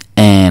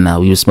 and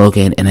we were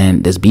smoking, and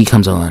then this beat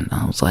comes on.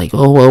 I was like,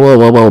 oh,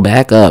 whoa,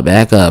 back up.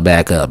 I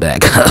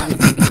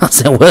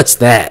said, what's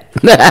that?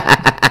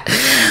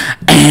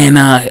 And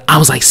I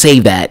was like,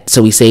 save that.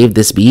 So we saved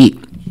this beat,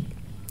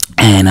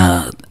 and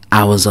I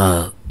was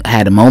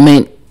had a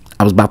moment.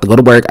 I was about to go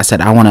to work. I said,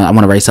 I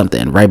wanna write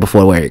something right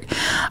before work,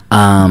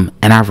 and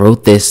I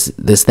wrote this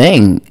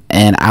thing.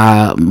 And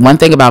one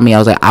thing about me, I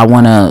was like,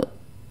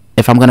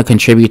 if I'm gonna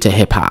contribute to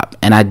hip hop,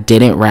 and I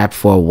didn't rap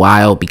for a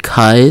while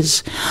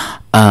because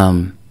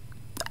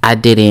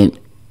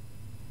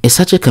it's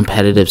such a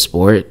competitive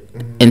sport,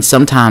 and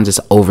sometimes it's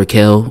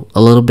overkill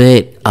a little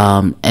bit,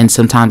 and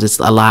sometimes it's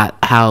a lot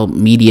how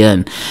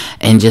media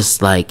and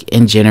just like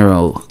in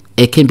general,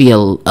 it can be a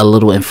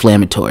little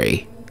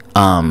inflammatory.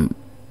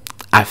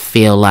 I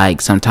feel like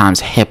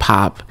sometimes hip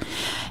hop,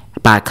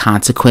 by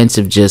consequence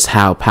of just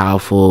how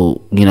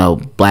powerful, you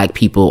know, black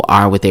people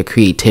are with their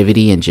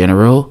creativity in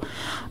general,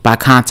 by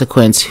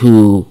consequence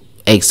who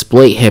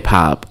exploit hip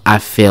hop, I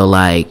feel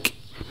like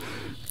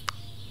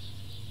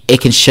it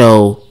can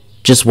show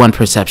just one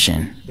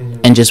perception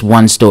and just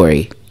one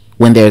story,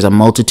 when there's a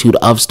multitude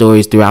of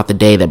stories throughout the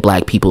day that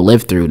black people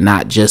live through,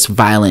 not just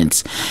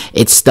violence.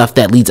 It's stuff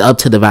that leads up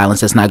to the violence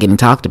that's not getting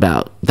talked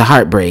about, the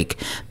heartbreak,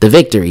 the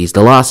victories,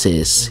 the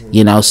losses,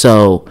 you know.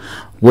 So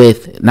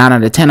with 9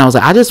 out of 10, I was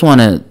like, I just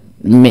want to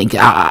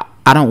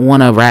I don't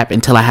want to rap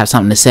until I have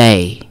something to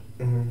say.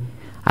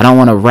 I don't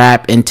want to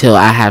rap until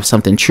I have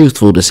something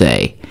truthful to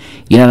say.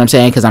 You know what I'm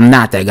saying? Because I'm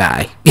not that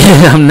guy.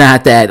 I'm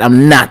not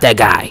that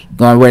guy.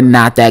 We're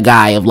not that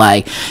guy of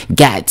like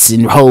gats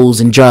and hoes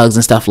and drugs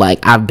and stuff. Like,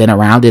 I've been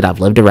around it. I've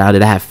lived around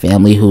it. I have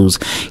family who's,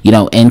 you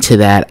know, into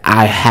that.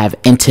 I have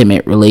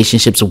intimate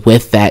relationships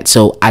with that.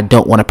 So I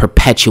don't want to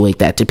perpetuate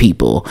that to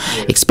people,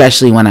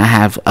 especially when I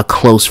have a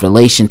close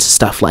relation to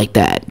stuff like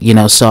that, you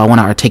know. So I want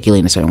to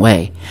articulate in a certain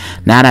way.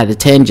 9 out of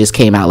 10 just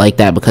came out like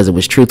that because it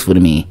was truthful to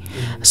me.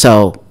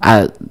 So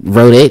I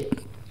wrote it.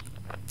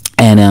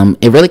 And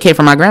it really came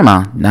from my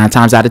grandma. 9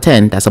 times out of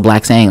 10, that's a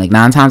black saying. Like,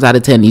 9 times out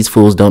of 10, these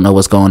fools don't know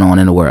what's going on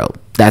in the world.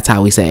 That's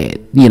how we say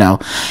it, you know.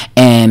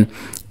 And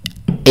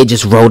it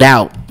just rolled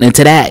out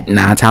into that.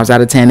 9 times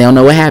out of 10, they don't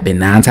know what happened.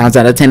 9 times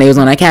out of 10, they was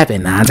on that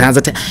cabin. 9 times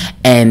out of 10,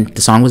 and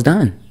the song was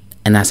done.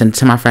 And I sent it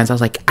to my friends. I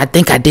was like, I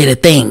think I did a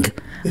thing.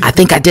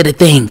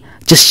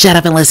 Just shut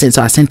up and listen.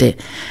 So I sent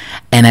it,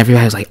 and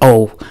everybody was like,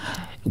 oh,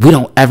 we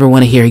don't ever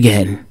want to hear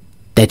again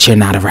that you're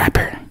not a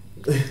rapper.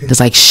 Just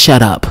like,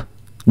 shut up.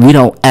 We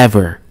don't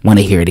ever want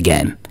to hear it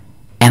again.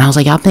 And I was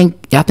like, y'all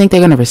think they're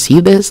gonna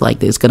receive this?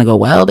 Like, it's gonna go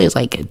well? They was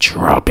like,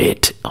 drop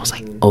it. I was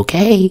like,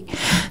 okay.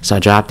 So I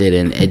dropped it,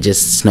 and it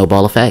just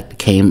snowball effect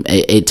came.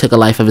 It took a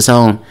life of its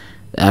own.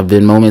 I've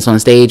been moments on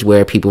stage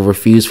where people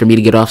refuse for me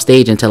to get off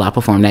stage until I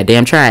perform that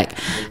damn track.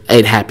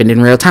 It happened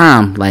in real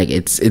time. Like,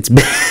 it's it's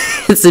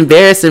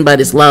embarrassing, but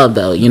it's love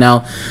though, you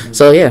know.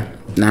 So yeah,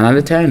 9 out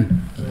of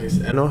 10.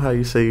 I know how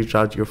you say you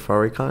dropped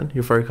Euphoricon,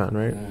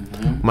 right?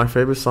 Mm-hmm. My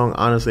favorite song,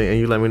 honestly, and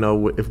you let me know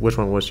which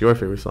one was your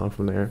favorite song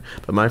from there.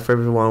 But my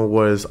favorite one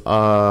was, it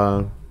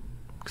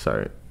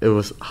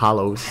was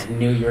Hollows. I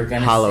knew you were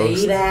gonna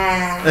say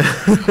that.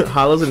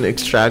 Hollows and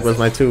Extract was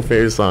my 2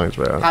 favorite songs,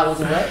 bro.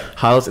 Hollows and what?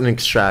 Hollows and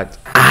Extract.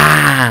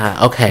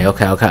 Ah, okay. I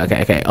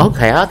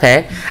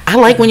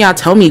like when y'all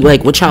tell me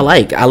like what y'all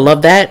like. I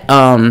love that.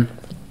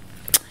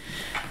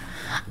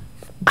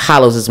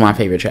 Hollows is my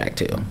favorite track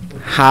too.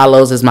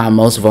 Hollows is my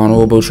most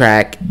vulnerable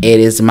track. It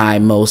is my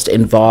most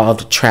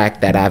involved track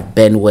that I've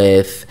been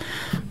with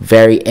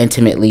very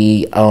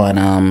intimately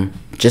on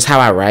just how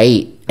I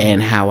write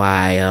and how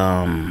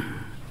I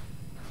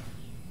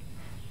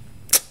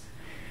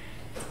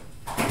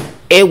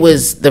it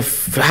was the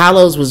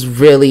Hollows was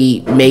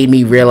really made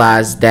me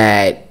realize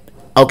that,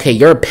 okay,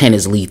 your pen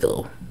is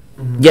lethal.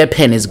 Your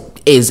pen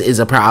is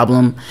a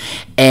problem,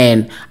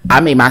 and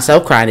I made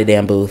myself cry in the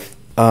damn booth.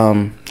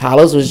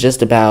 Hollows was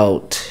just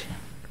about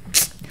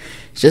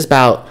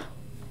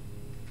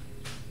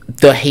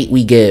the hate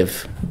we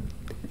give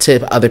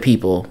to other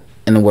people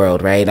in the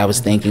world, right? I was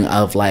thinking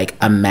of like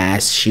a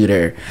mass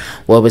shooter.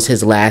 What was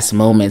his last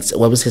moments?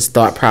 What was his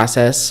thought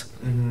process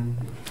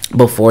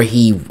before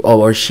he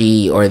or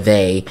she or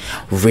they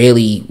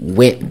really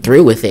went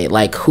through with it?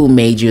 Like, who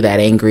made you that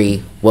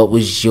angry? What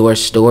was your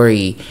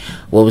story?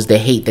 What was the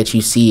hate that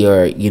you see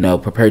or,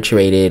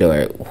 perpetuated,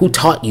 or who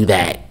taught you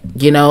that?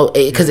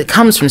 Because it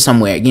comes from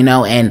somewhere,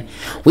 and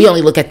we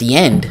only look at the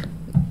end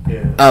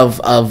of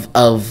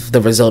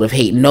the result of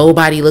hate.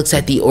 Nobody looks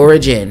at the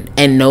origin,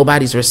 and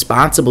nobody's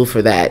responsible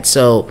for that.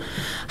 So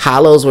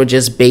Hollows were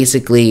just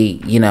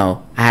basically, I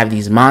have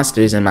these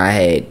monsters in my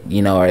head,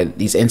 or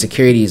these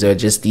insecurities, or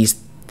just these,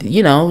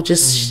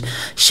 just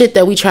shit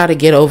that we try to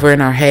get over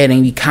in our head,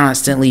 and we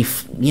constantly,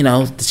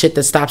 the shit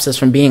that stops us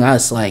from being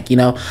us. Like,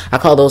 I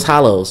call those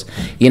hollows,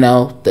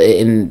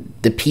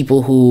 the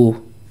people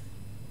who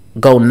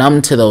go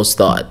numb to those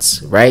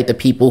thoughts, right? The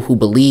people who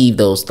believe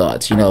those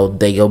thoughts,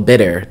 they go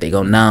bitter, they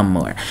go numb,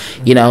 or,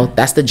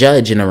 that's the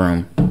judge in the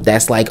room.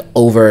 That's like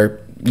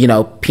over,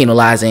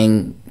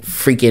 penalizing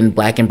freaking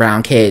black and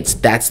brown kids.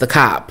 That's the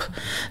cop.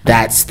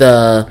 That's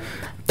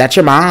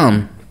your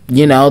mom.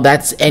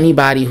 That's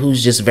anybody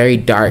who's just very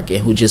dark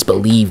and who just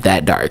believe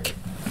that dark.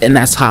 And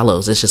that's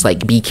Hollows. It's just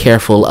like, be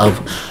careful of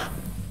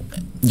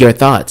your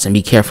thoughts and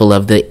be careful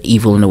of the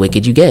evil and the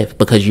wicked you give,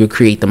 because you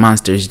create the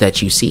monsters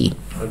that you see.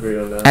 Agree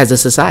on that. As a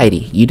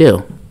society, you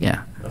do.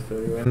 Yeah. I feel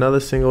you. Another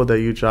single that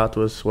you dropped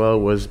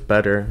was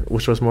Better,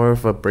 which was more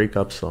of a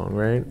breakup song,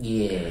 right?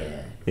 Yeah.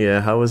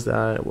 Yeah, how was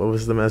that? What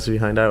was the message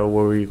behind that, or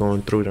what were you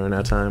going through during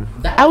that time?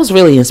 I was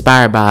really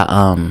inspired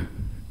by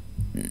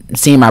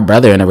seeing my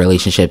brother in a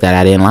relationship that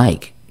I didn't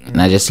like,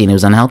 and I just seen it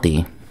was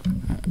unhealthy.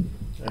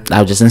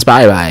 I was just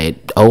inspired by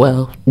it. Oh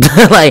well.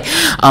 Like,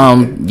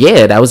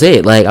 yeah, that was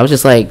it. Like, I was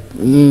just like,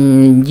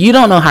 you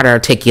don't know how to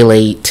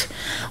articulate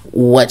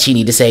what you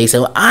need to say,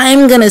 so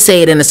I'm gonna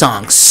say it in a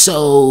song,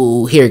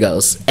 so here it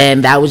goes.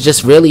 And that was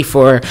just really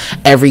for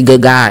every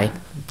good guy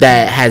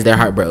that has their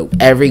heart broke,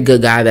 every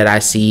good guy that I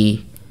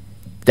see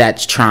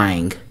that's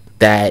trying,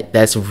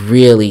 that's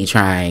really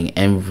trying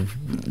and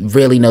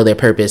really know their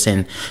purpose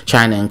and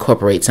trying to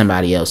incorporate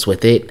somebody else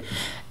with it.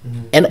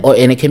 And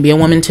it can be a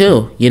woman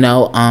too,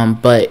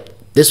 but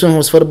this one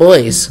was for the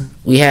boys.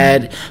 We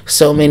had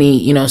so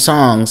many,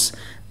 songs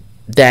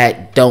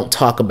that don't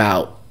talk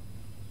about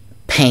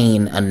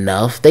pain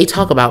enough. They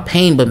talk about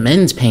pain, but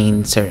men's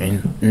pain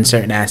in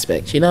certain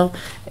aspects,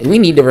 we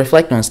need to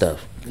reflect on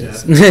stuff.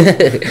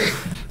 Yeah.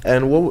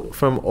 And what,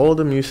 from all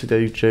the music that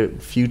you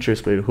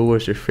features with, who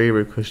was your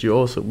favorite? Because you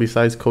also,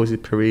 besides Cozy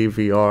Perry,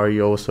 VR,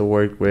 you also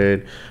worked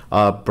with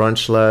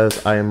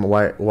Brunchless, I Am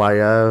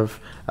YF,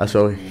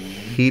 so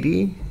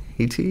Heity,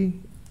 Heitt.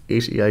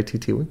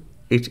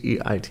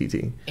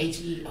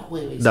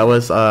 Wait. That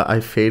was I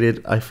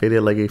faded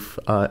like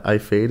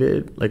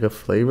a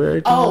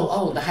flavor.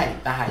 The height.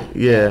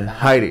 Yeah,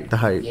 the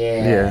height.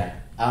 Yeah.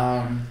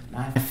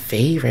 My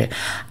favorite.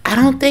 I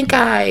don't think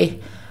I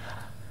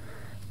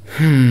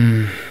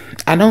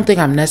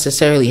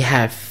necessarily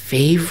have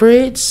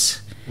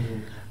favorites.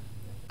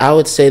 I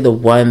would say the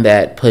one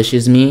that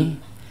pushes me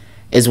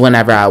is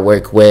whenever I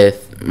work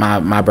with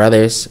my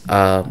brothers,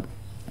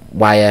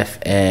 YF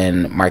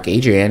and Mark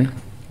Adrian.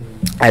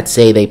 I'd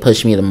say they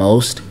push me the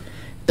most.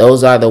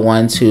 Those are the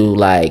ones who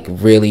like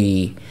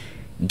really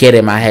get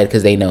in my head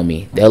because they know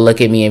me. They'll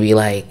look at me and be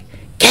like,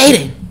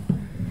 Kaden,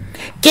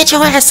 get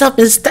your ass up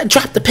and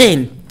drop the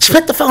pen.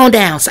 Put the phone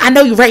down. I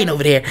know you're writing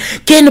over there.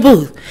 Get in the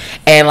booth.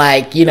 And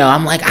like,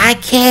 I'm like, I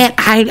can't.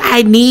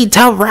 I need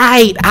to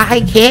write.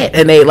 I can't.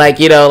 And they like,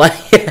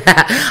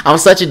 I'm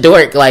such a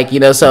dork. Like,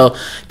 so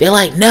they're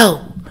like,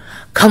 no,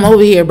 come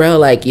over here, bro.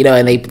 Like,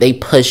 and they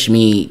push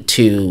me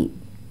to.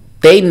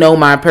 They know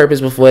my purpose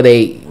before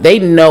they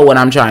know what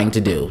I'm trying to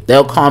do.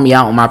 They'll call me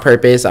out on my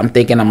purpose. I'm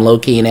thinking I'm low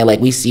key, and they're like,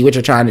 we see what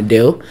you're trying to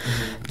do.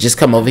 Just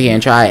come over here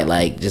and try it.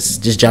 Like,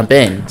 just jump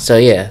in. So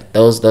yeah,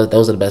 those are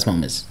the best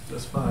moments.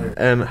 That's fire.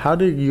 And how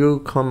did you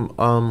come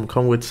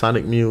with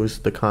Sonic Muse,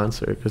 the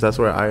concert? Because that's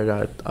where I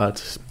got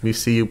to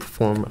see you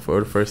perform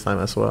for the first time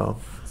as well.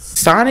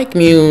 Sonic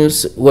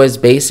Muse was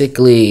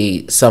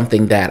basically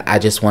something that I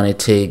just wanted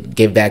to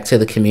give back to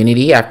the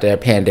community after a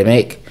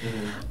pandemic.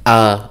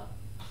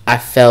 I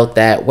felt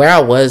that where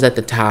I was at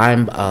the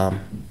time,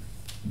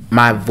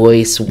 my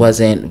voice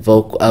wasn't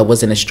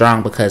as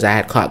strong because I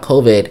had caught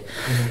COVID,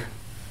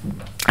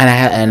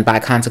 and by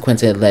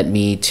consequence, it led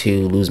me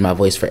to lose my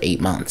voice for 8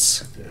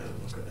 months.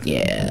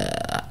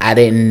 Yeah, I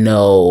didn't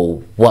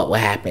know what would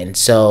happen.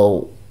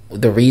 So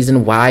the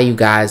reason why you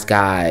guys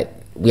got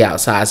We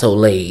Outside so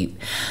late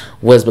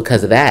was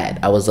because of that.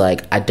 I was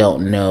like, I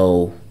don't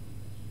know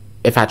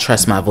if I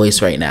trust my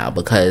voice right now,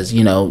 because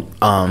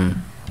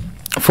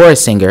for a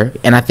singer,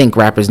 and I think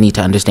rappers need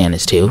to understand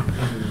this too,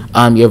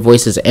 your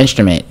voice is an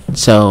instrument.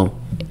 So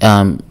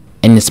and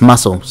it's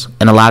muscles,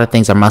 and a lot of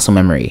things are muscle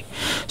memory.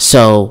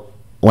 So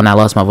when I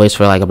lost my voice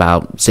for like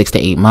about 6 to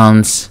 8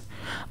 months,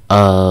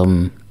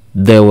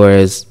 there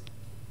was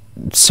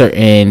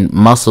certain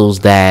muscles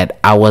that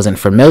I wasn't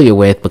familiar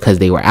with because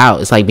they were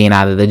out. It's like being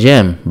out of the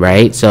gym,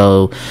 right?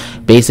 So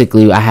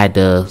basically I had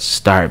to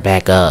start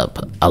back up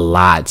a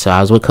lot. So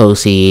I was with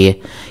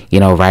Kosi,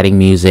 writing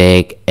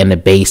music in the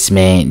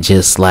basement,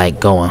 just like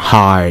going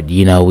hard.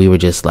 We were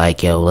just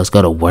like, yo, let's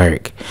go to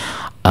work.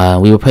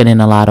 We were putting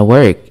in a lot of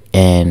work,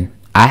 and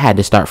I had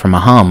to start from a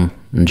hum.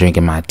 I'm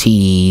drinking my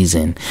teas,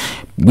 and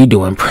we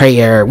doing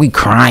prayer, we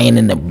crying,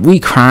 we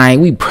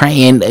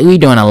praying, we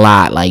doing a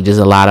lot, like just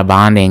a lot of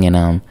bonding.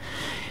 And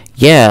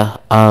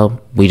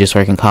we just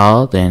working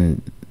called,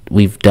 and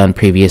we've done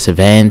previous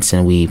events,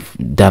 and we've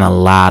done a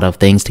lot of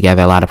things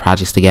together, a lot of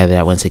projects together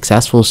that went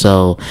successful.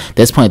 So at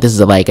this point, this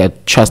is like a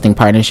trusting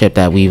partnership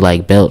that we've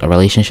like built a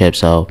relationship.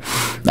 So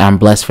I'm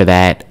blessed for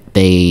that.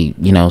 They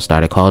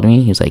started calling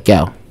me. He was like,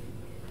 yo,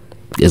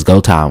 it's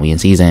go time, we in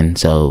season,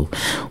 so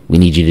we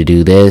need you to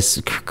do this,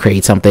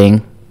 create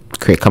something,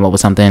 come up with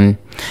something,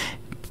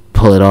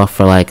 pull it off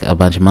for like a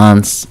bunch of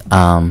months.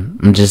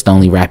 I'm just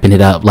only wrapping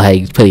it up,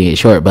 like putting it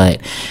short,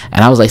 and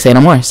I was like, say no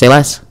more, say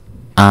less.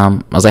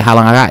 I was like, how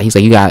long I got? He's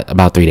like, you got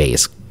about 3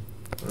 days.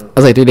 I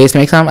was like, 3 days to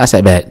make something? I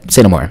said, bet,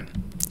 say no more.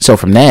 So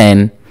from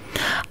then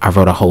I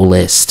wrote a whole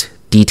list,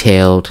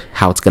 detailed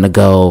how it's gonna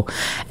go,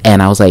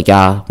 and I was like,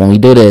 y'all, when we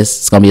do this,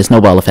 it's gonna be a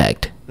snowball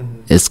effect.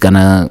 It's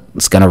gonna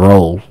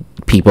roll.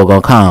 People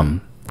gonna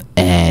come,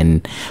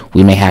 and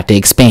we may have to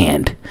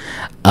expand.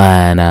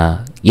 And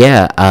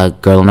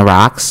Girl on the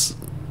Rocks,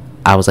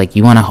 I was like,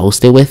 you want to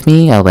host it with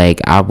me?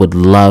 I would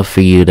love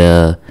for you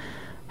to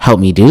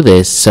help me do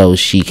this. So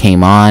she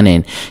came on,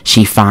 and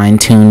she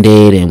fine-tuned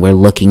it, and we're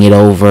looking it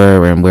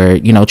over, and we're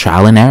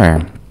trial and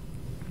error.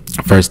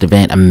 First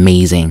event,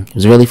 amazing. It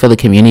was really for the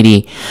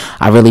community.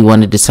 I really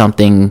wanted to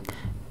something,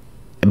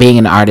 being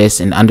an artist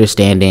and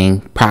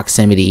understanding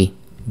proximity,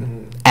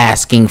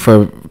 asking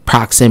for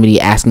proximity,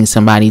 asking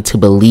somebody to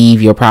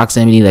believe your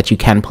proximity, that you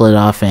can pull it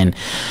off, and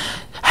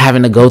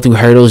having to go through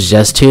hurdles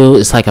just to,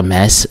 it's like a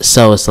mess.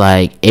 So it's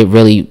like, it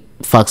really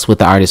fucks with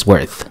the artist's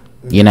worth.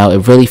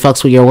 It really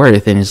fucks with your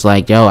worth, and it's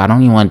like, yo, I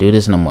don't even want to do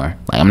this no more.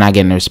 Like, I'm not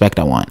getting the respect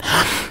I want.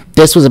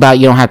 This was about,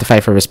 you don't have to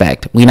fight for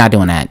respect. We're not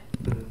doing that.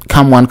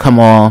 Come one, come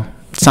all.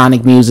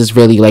 Sonic Muse is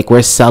really like,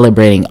 we're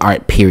celebrating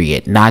art,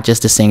 period. Not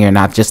just a singer,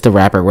 not just a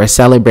rapper. We're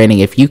celebrating,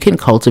 if you can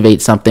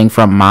cultivate something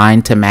from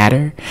mind to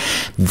matter,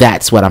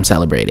 that's what I'm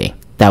celebrating.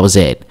 That was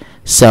it.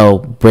 So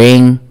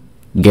bring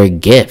your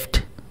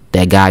gift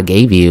that God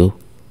gave you,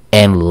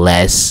 and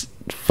let's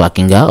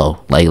fucking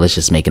go. Like, let's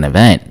just make an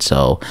event.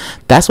 So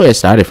that's where it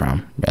started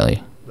from,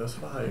 really. That's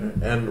fire.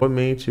 And what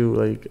made you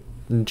like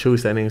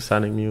choose that name,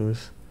 Sonic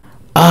Muse?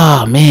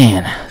 Oh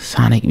man,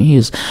 Sonic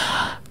Muse.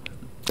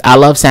 I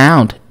love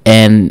sound.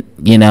 And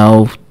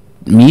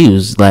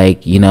muse,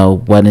 like,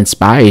 what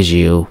inspires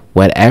you,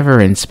 whatever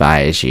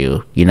inspires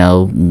you,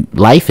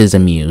 life is a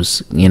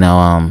muse.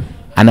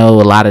 I know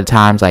a lot of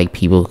times, like,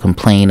 people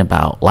complain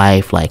about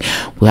life. Like,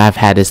 I've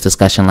had this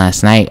discussion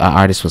last night. An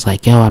artist was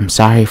like, yo, I'm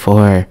sorry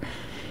for,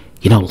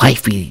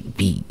 life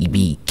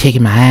be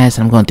kicking my ass,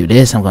 and I'm going through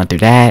this, I'm going through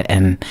that.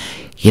 And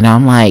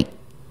I'm like,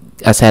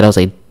 I was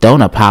like,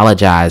 don't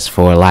apologize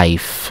for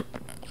life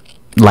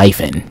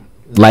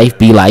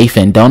be life,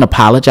 and don't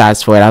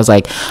apologize for it. I was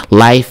like,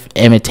 life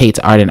imitates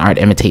art, and art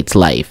imitates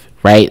life,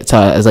 right? So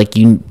I was like,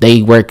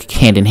 they work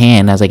hand in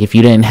hand. I was like, if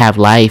you didn't have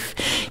life,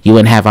 you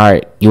wouldn't have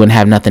art, you wouldn't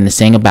have nothing to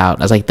sing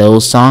about. I was like,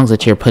 those songs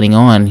that you're putting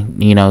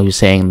on, you're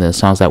saying the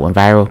songs that went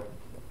viral,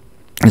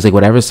 it's like,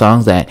 whatever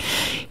songs that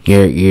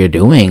you're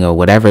doing, or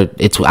whatever,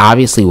 it's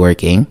obviously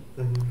working.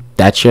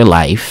 That's your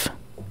life,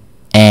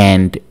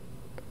 and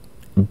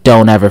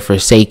don't ever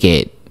forsake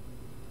it,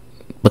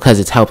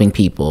 because it's helping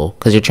people,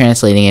 because you're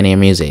translating in your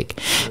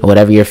music, and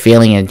whatever you're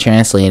feeling and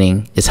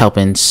translating is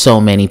helping so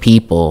many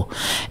people,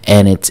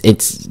 and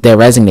they're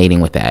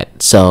resonating with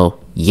that. So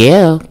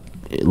yeah,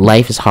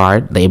 life is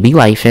hard, they be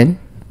lifing,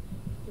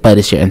 but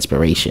it's your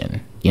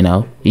inspiration.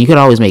 You could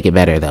always make it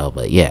better though.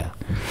 But yeah.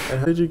 And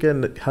how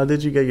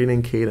did you get your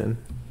name, Caden?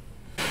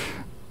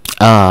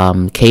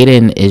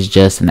 Caden is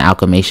just an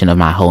amalgamation of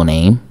my whole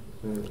name.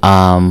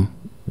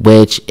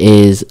 Which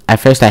is, at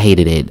first I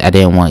hated it. I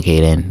didn't want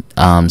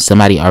Caden.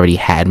 Somebody already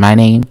had my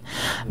name,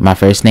 my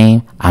first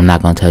name. I'm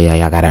not gonna tell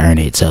y'all gotta earn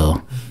it, so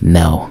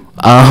no.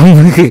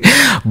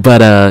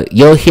 But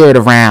you'll hear it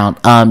around.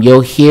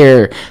 You'll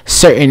hear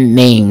certain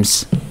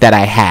names that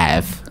I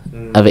have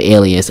of an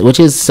alias, which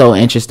is so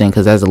interesting,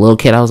 because as a little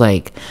kid I was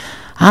like,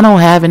 I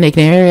don't have a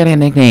nickname, I got a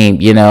nickname,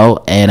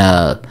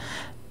 and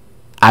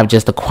I've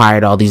just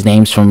acquired all these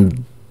names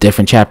from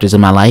different chapters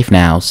of my life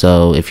now.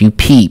 So if you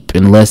peep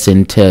and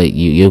listen to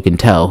you can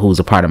tell who's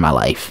a part of my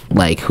life,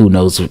 like who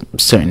knows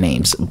certain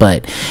names.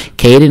 But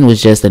Caden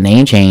was just a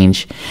name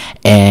change,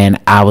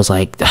 and I was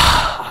like,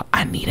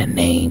 I need a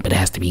name, but it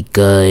has to be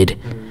good.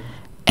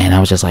 And I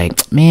was just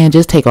like, man,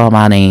 just take all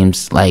my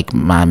names, like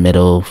my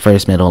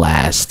first, middle,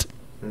 last,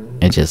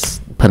 and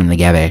just put them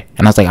together.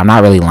 And I was like, I'm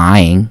not really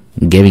lying.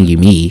 I'm giving you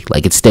me.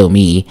 Like, it's still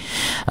me.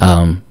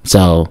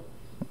 So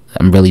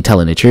I'm really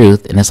telling the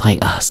truth. And it's like,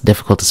 it's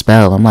difficult to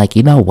spell. I'm like,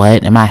 you know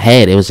what? In my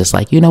head, it was just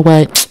like, you know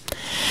what?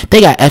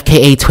 They got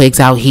FKA Twigs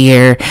out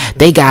here.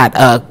 They got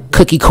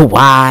Cookie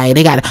Kawaii.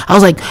 I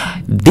was like,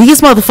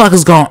 these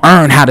motherfuckers gonna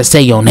earn how to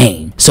say your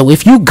name. So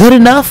if you good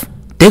enough,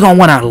 they're gonna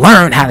want to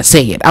learn how to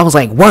say it. I was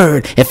like,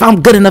 word, if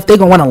I'm good enough, they're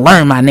gonna want to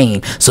learn my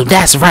name. So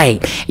that's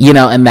right,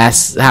 and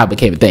that's how it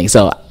became a thing.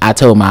 So I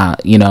told my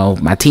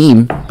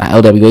team, my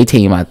LWA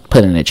team, I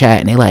put in the chat,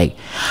 and they like,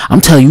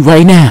 I'm telling you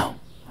right now,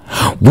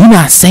 we're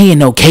not saying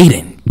no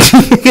Caden.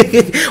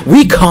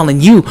 we calling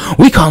you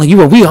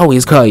what we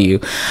always call you.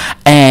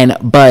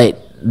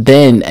 But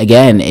then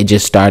again, it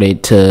just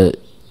started to,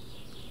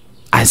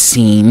 I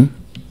seen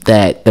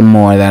that the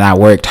more that I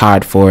worked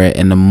hard for it,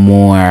 and the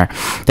more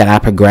that I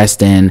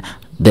progressed in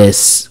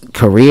this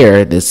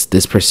career, this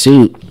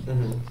pursuit,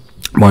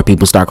 more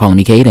people start calling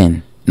me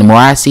Caden. The more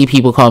I see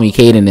people call me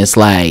Caden, it's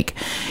like,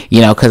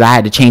 because I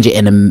had to change it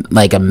in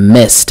a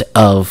mist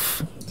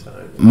of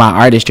my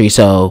artistry.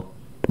 So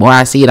the more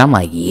I see it, I'm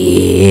like,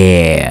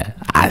 yeah,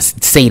 I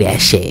say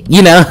that shit,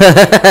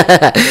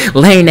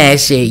 learn that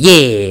shit,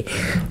 yeah.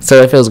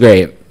 So it feels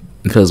great.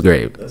 It feels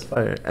great. That's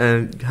fire.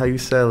 And how you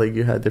said, like,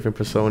 you had different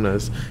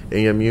personas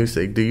in your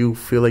music. Do you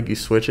feel like you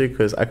switch it?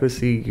 Because I could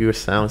see your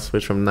sound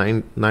switch from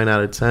 9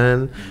 out of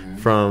 10,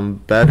 from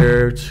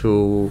Better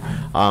to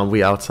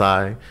We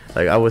Outside.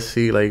 Like, I would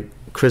see, like,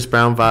 Chris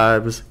Brown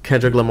vibes,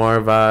 Kendrick Lamar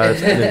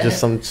vibes, and then just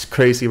some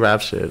crazy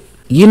rap shit.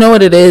 You know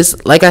what it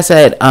is? Like I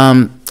said,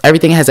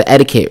 everything has an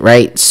etiquette,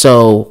 right?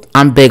 So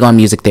I'm big on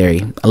music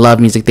theory. I love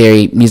music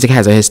theory. Music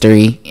has a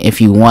history. If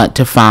you want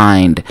to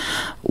find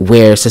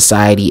where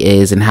society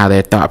is and how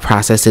their thought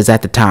process is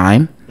at the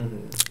time,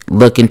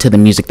 look into the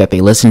music that they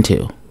listen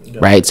to,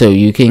 right? So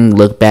you can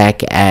look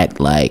back at,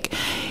 like,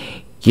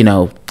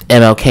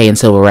 MLK and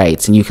civil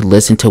rights, and you can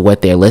listen to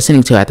what they're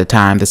listening to at the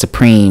time, the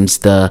Supremes,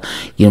 the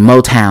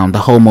Motown, the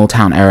whole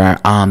Motown era,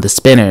 the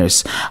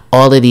Spinners,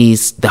 all of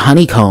these, the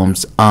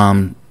Honeycombs,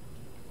 all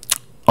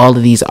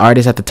of these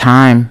artists at the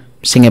time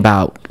sing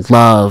about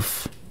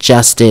love,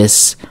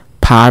 justice,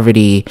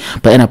 poverty,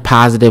 but in a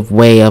positive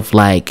way of,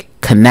 like,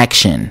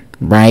 connection,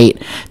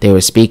 right? They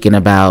were speaking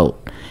about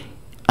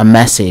a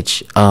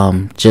message,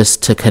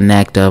 just to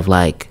connect, of,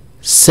 like,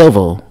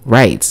 civil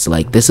rights.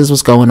 Like, this is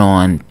what's going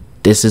on,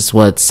 this is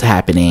what's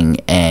happening,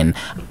 and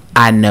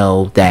I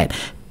know that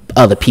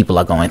other people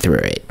are going through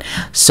it.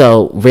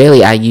 So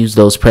really, I use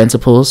those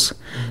principles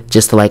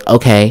just to, like,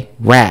 okay,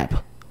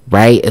 rap,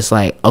 right? It's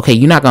like, okay,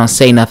 you're not gonna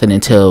say nothing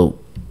until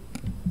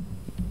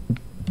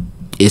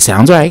it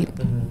sounds right,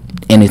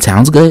 and it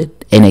sounds good,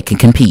 and it can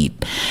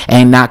compete,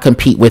 and not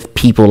compete with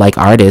people like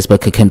artists, but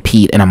could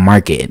compete in a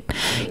market,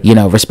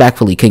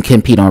 respectfully, can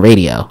compete on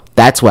radio.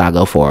 That's what I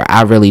go for.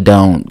 I really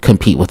don't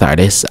compete with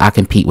artists. I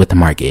compete with the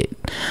market.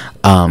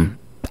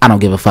 I don't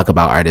give a fuck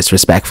about artists,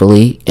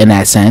 respectfully, in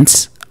that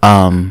sense.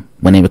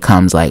 When it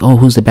becomes like, oh,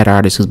 who's the better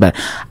artist, who's better,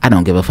 I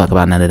don't give a fuck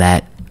about none of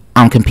that.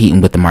 I'm competing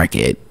with the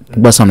market,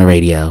 what's on the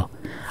radio.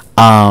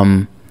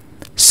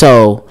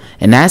 So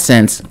in that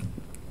sense,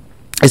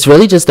 it's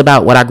really just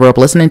about what I grew up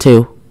listening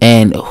to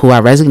and who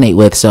I resonate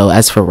with. So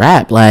as for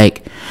rap,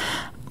 like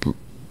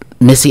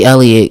Missy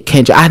Elliott,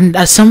 Kendrick,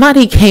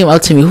 somebody came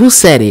up to me. Who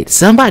said it?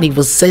 Somebody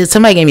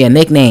gave me a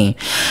nickname,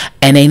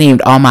 and they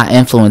named all my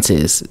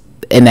influences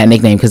in that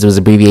nickname because it was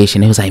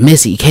abbreviation. It was like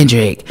Missy,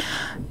 Kendrick,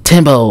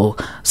 Timbo,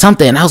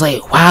 something. I was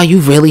like, wow, you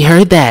really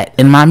heard that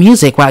in my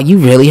music. Wow, you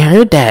really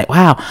heard that.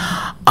 Wow.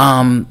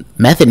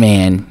 Method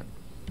Man,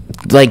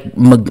 like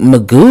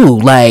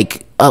Magoo,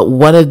 like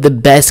one of the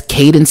best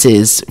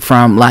cadences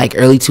from, like,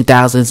 early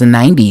 2000s and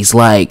 90s.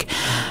 Like,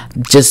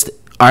 just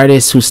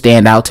artists who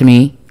stand out to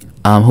me,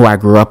 who I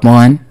grew up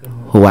on,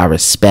 who I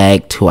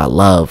respect, who I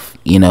love.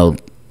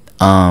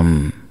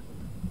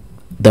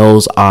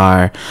 Those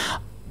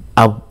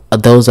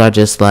are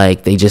just,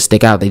 like, they just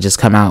stick out, they just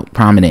come out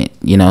prominent,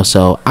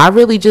 so I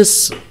really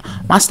just,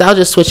 my style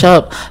just switch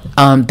up.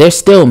 There's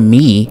still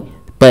me,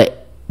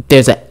 but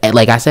there's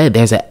like I said,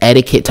 there's an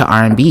etiquette to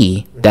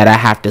R&B that I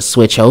have to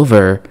switch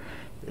over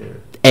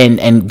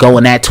and go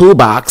in that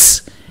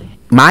toolbox,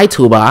 my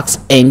toolbox,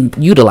 and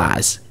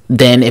utilize.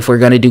 Then if we're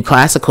going to do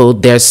classical,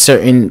 there's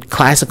certain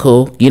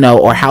classical,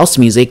 or house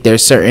music,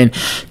 there's certain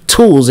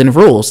tools and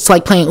rules. It's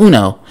like playing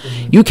Uno.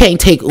 You can't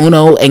take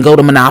Uno and go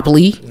to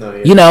Monopoly,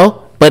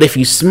 but if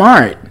you're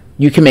smart,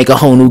 you can make a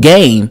whole new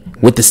game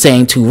with the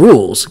same two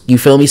rules. You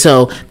feel me?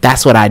 So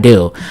that's what I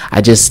do.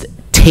 I just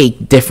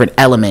take different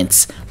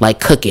elements,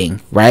 like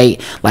cooking,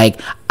 right? Like,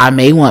 I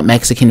may want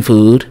Mexican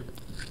food,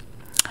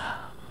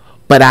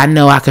 but I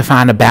know I can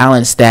find a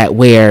balance that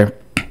where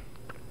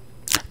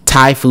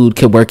Thai food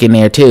could work in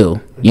there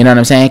too. You know what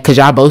I'm saying? Because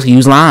y'all both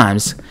use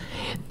limes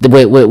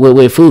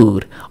with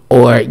food.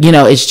 Or,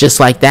 it's just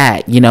like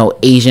that,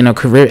 Asian or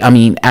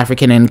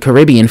African and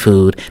Caribbean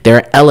food. There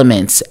are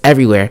elements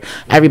everywhere.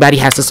 Everybody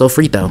has a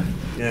sofrito.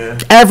 Yeah.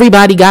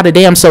 Everybody got a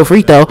damn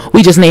sofrito.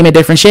 We just name it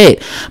different shit.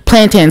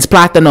 Plantains,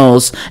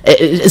 plátanos.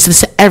 It's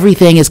just,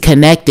 everything is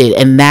connected,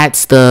 and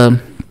that's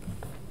the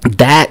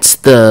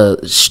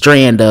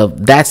strand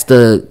of, that's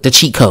the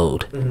cheat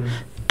code. Mm-hmm.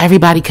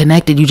 Everybody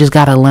connected. You just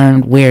gotta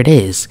learn where it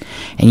is,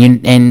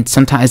 and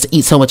sometimes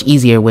it's so much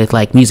easier with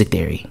like music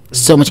theory. Mm-hmm.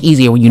 So much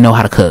easier when you know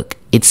how to cook.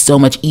 It's so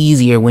much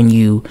easier when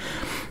you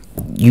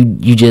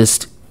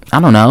just, I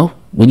don't know,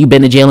 when you've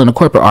been to jail in a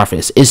corporate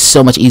office. It's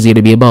so much easier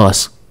to be a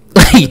boss.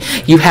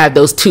 You have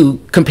those two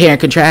compare and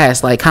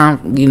contrast, like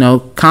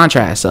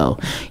contrast. So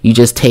you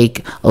just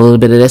take a little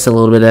bit of this, a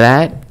little bit of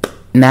that,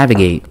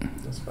 navigate.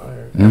 That's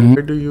fire. Mm-hmm.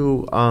 Where do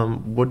you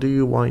what do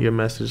you want your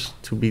message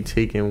to be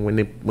taken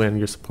when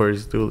your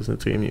supporters do listen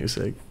to your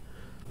music?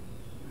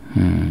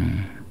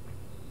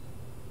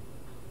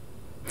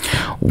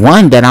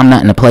 One, that I'm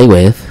nothing to play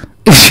with.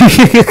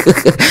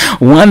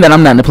 One, that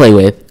I'm nothing to play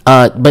with.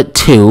 But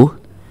two,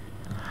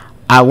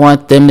 I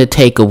want them to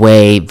take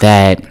away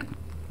that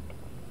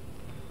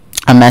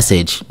a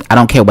message. I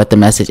don't care what the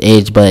message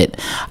is, but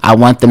I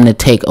want them to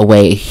take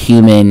away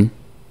human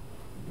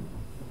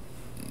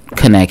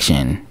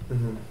connection,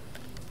 mm-hmm.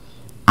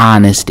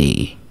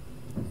 honesty.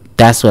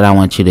 That's what I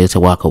want you to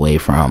walk away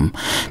from.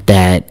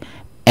 That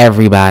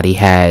everybody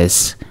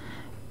has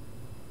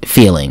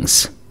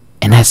feelings,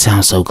 and that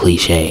sounds so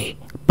cliche,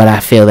 but I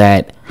feel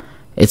that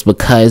it's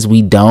because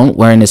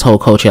we're in this whole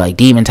culture like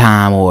demon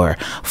time or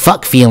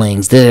fuck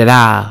feelings, da da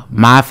da.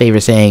 My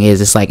favorite saying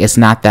is, it's like, it's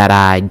not that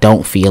I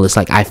don't feel, it's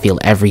like I feel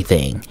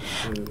everything.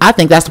 I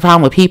think that's the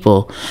problem with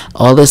people.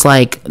 All this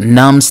like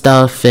numb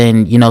stuff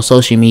and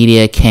social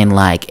media can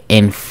like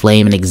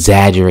inflame and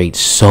exaggerate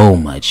so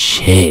much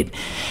shit,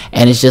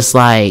 and it's just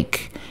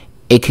like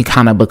it can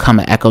kind of become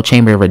an echo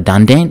chamber,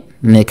 redundant,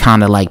 and it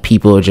kind of like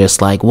people are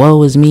just like,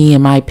 woe is me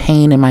and my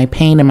pain and my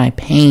pain and my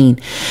pain,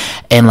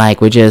 and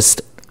like we're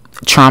just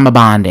trauma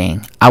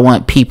bonding. I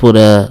want people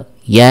to,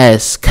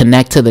 yes,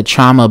 connect to the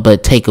trauma,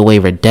 but take away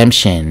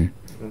redemption.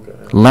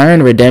 Okay.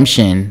 Learn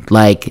redemption,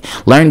 like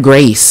learn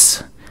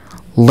grace,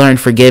 learn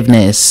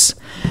forgiveness.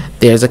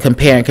 There's a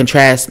compare and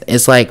contrast.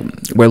 It's like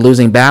we're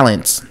losing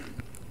balance,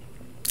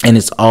 and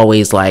it's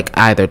always like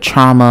either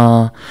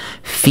trauma,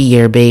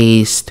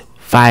 fear-based,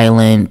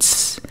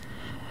 violence,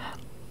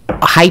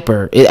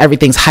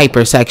 everything's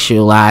hyper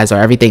sexualized, or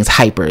everything's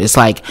hyper. It's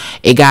like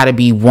it gotta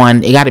be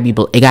black,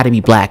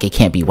 it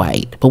can't be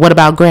white. But what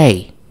about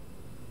gray?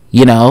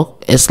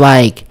 It's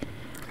like,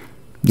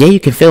 yeah,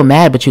 you can feel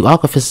mad, but you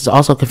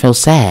also can feel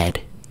sad.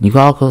 You can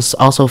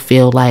also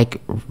feel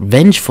like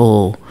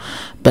vengeful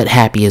but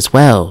happy as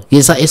well.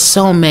 It's like, it's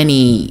so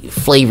many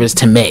flavors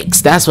to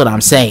mix. That's what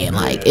I'm saying.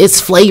 Like, it's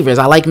flavors.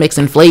 I like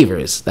mixing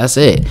flavors. That's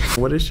it.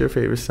 What is your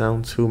favorite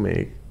sound to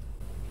make?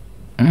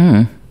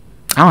 I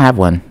don't have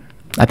one.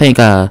 I think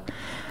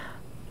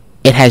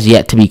it has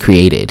yet to be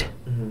created.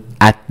 Mm-hmm.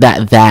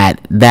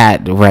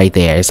 That right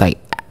there. It's like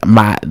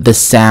my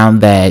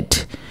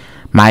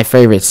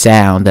favorite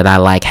sound that I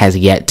like has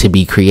yet to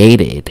be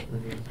created.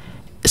 Mm-hmm.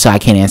 So I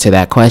can't answer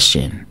that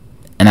question.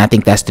 And I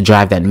think that's the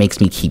drive that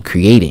makes me keep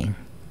creating,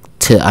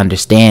 to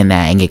understand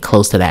that and get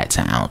close to that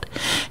sound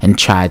and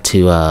try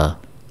to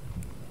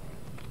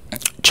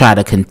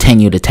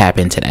continue to tap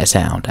into that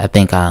sound. I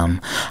think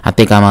I'm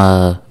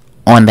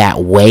on that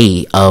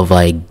way of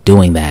like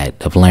doing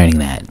that, of learning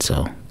that.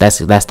 So that's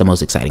the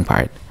most exciting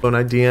part. When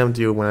I DM'd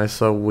you, when I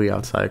saw We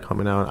Outside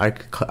coming out, I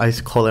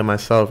call it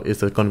myself,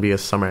 it's going to be a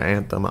summer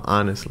anthem,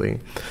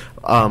 honestly.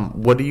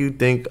 What do you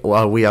think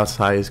We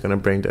Outside is going to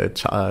bring the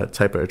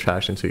type of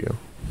attraction to you?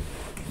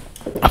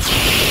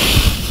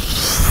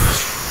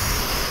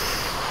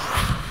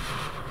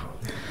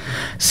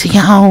 See,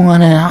 I don't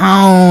wanna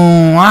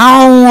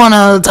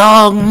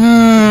talk.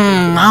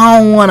 I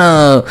don't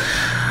wanna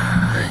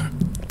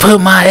put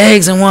my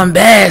eggs in one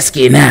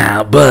basket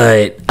now.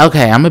 But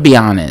okay, I'm gonna be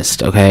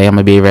honest. Okay, I'm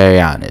gonna be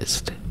very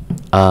honest.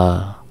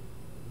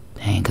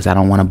 Because I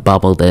don't want to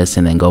bubble this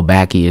and then go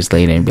back years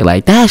later and be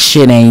like, that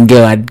shit ain't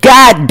good.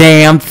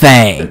 Goddamn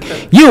thing,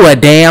 you a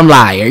damn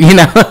liar.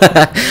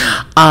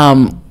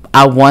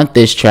 I want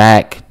this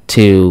track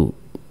to.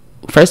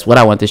 First, what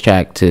I want this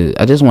track to.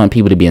 I just want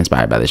people to be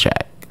inspired by this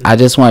track. I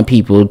just want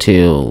people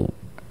to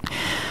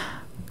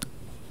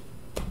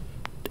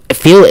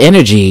feel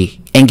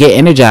energy and get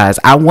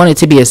energized. I want it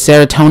to be a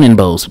serotonin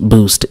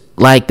boost.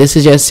 Like, this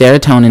is just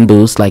serotonin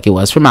boost like it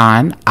was for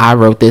mine. I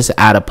wrote this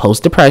out of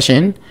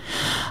post-depression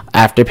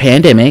after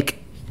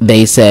pandemic.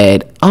 They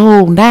said,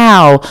 oh,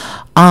 now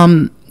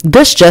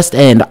this just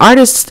end.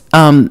 Artists,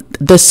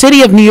 the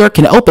city of New York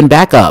can open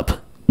back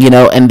up,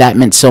 and that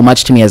meant so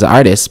much to me as an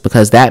artist,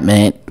 because that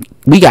meant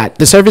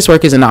the service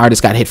workers and the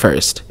artists got hit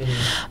first.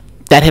 Mm-hmm.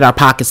 That hit our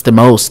pockets the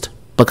most,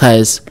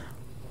 because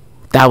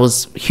that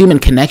was human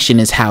connection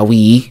is how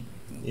we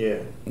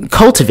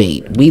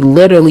cultivate. We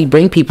literally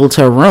bring people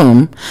to a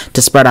room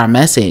to spread our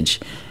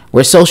message.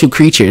 We're social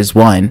creatures,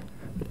 one,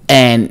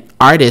 and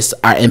artists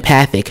are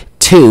empathic,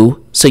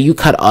 two. So you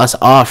cut us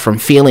off from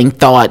feeling,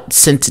 thought,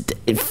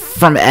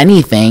 from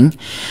anything.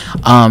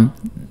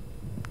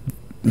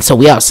 So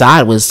We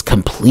Outside was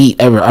complete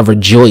a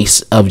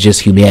rejoice of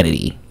just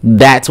humanity.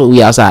 That's what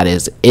We Outside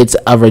is. It's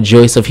a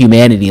rejoice of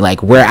humanity.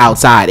 Like, we're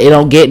outside. It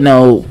don't get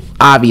no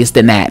obvious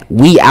than that.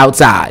 We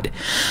outside.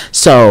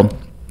 So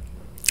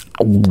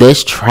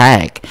this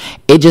track,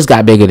 it just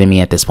got bigger than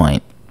me at this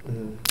point.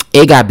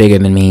 It got bigger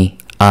than me.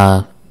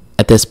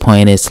 At this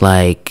point, it's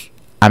like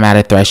I'm at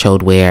a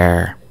threshold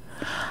where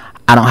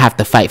I don't have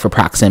to fight for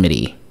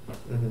proximity.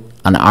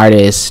 An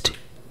artist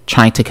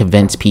trying to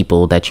convince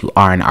people that you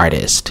are an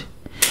artist.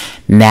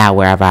 Now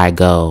wherever I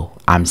go,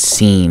 I'm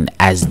seen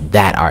as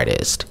that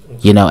artist,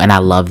 you know, and I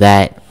love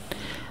that.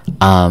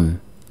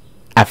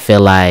 I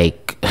feel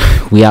like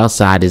We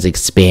Outside is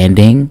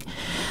expanding,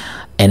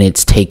 and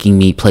it's taking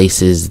me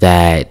places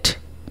that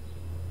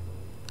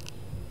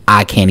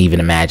I can't even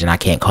imagine. I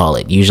can't call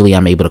it. Usually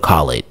I'm able to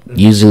call it.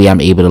 Usually I'm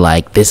able to,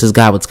 like, this is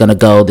God, what's gonna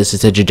go, this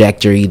is the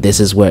trajectory,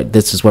 this is where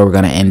we're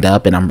gonna end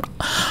up, and I'm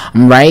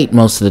right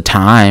most of the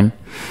time.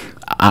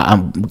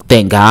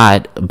 Thank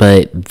God,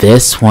 but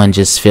this one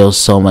just feels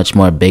so much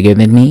more bigger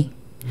than me,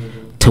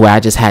 to where I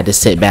just had to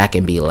sit back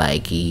and be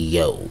like,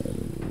 yo,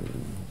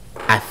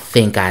 I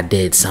think I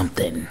did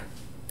something,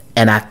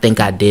 and I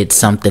think I did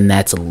something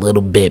that's a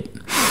little bit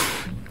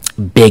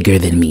bigger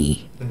than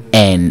me,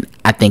 and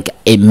I think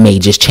it may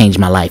just change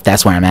my life.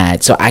 That's where I'm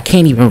at. So I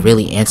can't even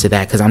really answer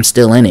that because I'm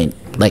still in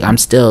it. Like, I'm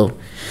still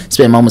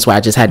spending moments where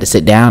I just had to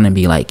sit down and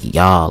be like,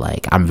 y'all,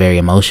 like, I'm very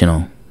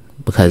emotional.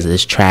 Because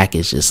this track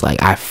is just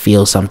like, I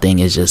feel something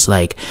is just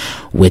like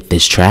with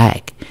this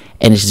track,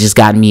 and it's just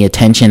gotten me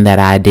attention that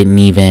I didn't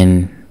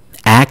even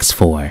ask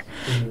for.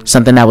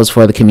 Something that was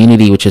for the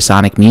community, which is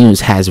Sonic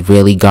Muse, has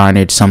really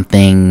garnered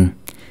something.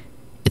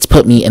 It's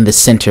put me in the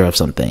center of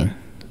something.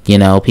 You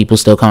know, people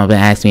still come up and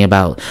ask me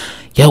about,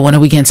 yo, when are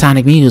we getting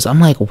Sonic Muse? I'm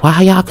like,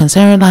 why y'all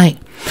concerned? Like,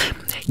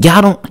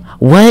 y'all don't,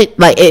 what?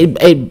 Like,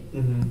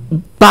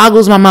 it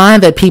boggles my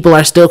mind that people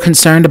are still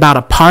concerned about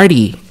a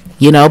party.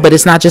 You know, but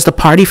it's not just a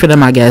party for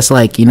them, I guess.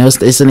 Like, you know,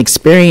 it's an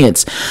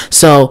experience.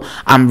 So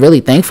I'm really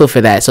thankful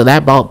for that. So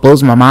that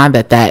blows my mind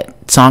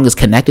that song is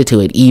connected to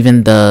it.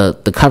 Even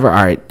the cover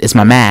art is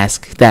my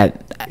mask.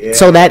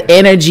 So that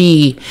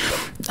energy,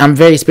 I'm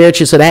very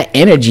spiritual. So that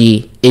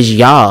energy is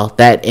y'all.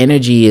 That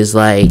energy is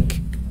like,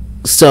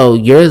 so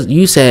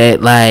you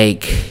said,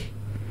 like,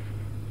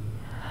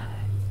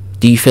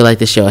 do you feel like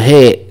this your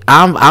hit?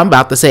 I'm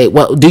about to say,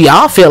 well, do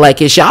y'all feel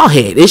like it's y'all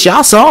hit? It's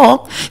y'all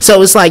song.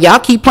 So it's like, y'all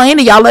keep playing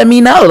it, y'all let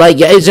me know. Like,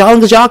 as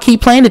long as y'all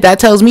keep playing it, that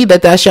tells me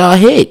that that's y'all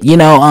hit. You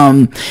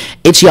know,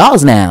 it's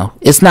y'all's now.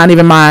 It's not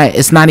even my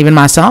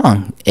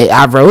song.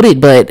 I wrote it,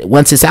 but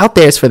once it's out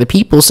there, it's for the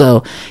people.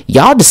 So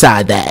y'all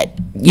decide that.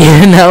 You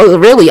know,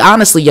 really,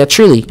 honestly, yeah,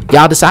 truly,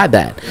 y'all decide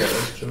that. Yeah,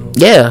 that's true.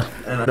 Yeah.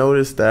 And I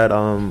noticed that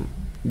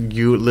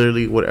you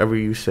literally, whatever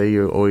you say,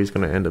 you're always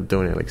going to end up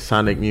doing it. Like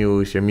Sonic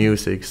Muse, your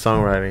music,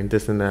 songwriting,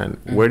 this and that.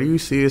 Where do you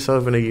see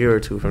yourself in a year or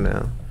two from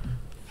now?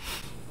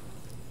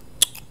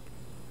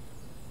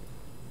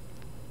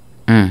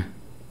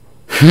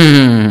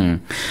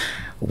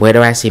 Where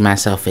do I see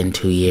myself in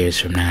 2 years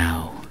from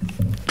now?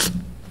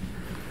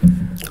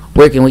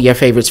 Working with your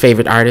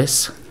favorite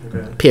artists.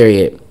 Okay.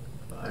 Period.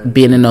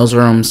 Being in those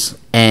rooms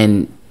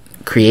and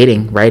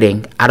creating,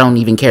 writing. I don't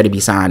even care to be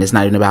signed. It's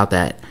not even about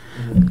that.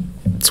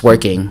 It's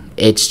working.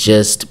 It's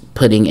just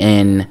putting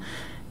in,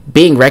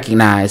 being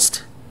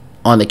recognized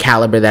on the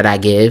caliber that I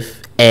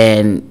give,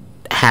 and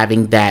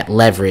having that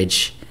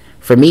leverage.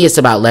 For me, it's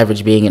about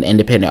leverage, being an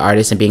independent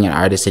artist and being an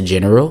artist in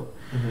general.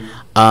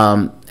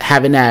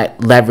 Having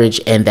that leverage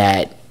and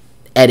that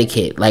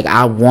etiquette. Like,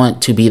 I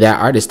want to be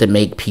that artist that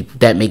make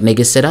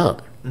niggas sit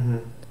up.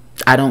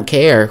 I don't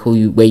care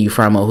where you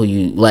from or who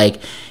you like.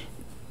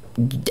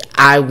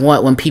 I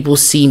want, when people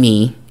see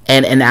me,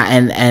 and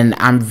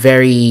I'm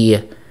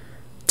very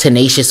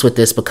tenacious with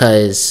this,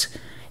 because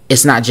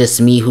it's not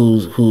just me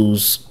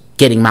who's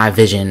getting my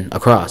vision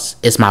across.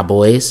 It's my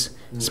boys,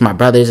 it's my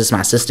brothers, it's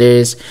my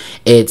sisters,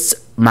 it's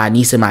my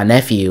niece and my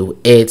nephew,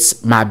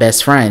 it's my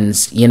best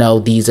friends. You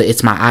know,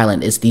 it's my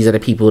island. These are the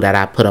people that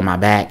I put on my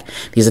back.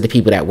 These are the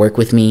people that work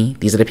with me.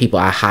 These are the people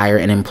I hire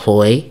and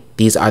employ.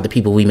 These are the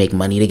people we make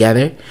money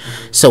together.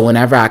 So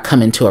whenever I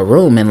come into a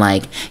room and,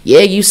 like, yeah,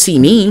 you see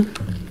me,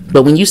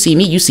 but when you see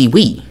me, you see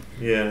we.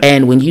 Yeah.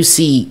 And when you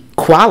see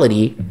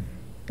quality,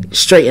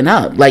 straighten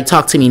up. Like,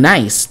 talk to me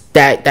nice.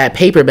 That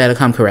paper better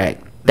come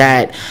correct.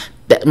 That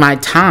my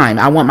time,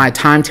 I want my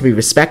time to be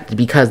respected,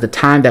 because the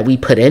time that we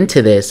put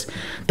into this,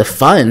 the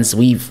funds,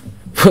 we've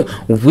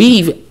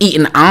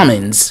eaten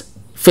almonds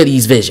for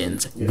these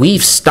visions. Yeah.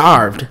 We've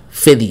starved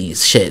for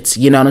these shits.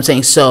 You know what I'm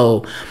saying?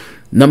 So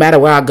no matter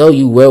where I go,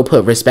 you will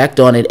put respect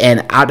on it,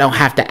 and I don't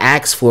have to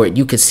ask for it.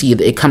 You can see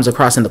that it comes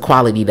across in the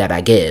quality that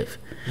I give.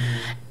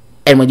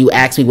 And when you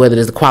ask me, where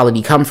does the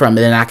quality come from, and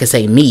then I can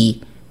say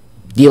me,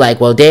 you're like,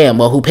 well, damn,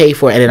 well, who paid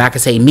for it? And then I can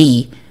say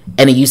me,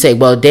 and then you say,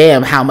 well,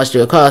 damn, how much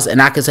did it cost?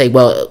 And I can say,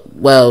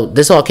 well,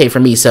 this all came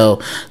from me,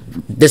 so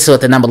this is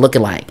what the number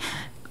looking like.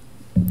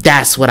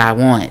 That's what I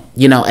want,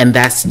 you know, and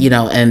that's, you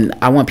know, and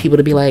I want people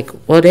to be like,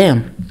 well,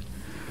 damn,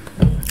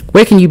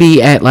 where can you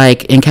be at,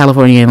 like, in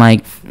California, in,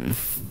 like,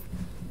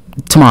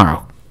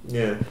 tomorrow?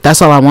 Yeah.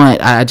 That's all I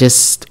want. I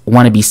just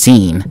want to be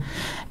seen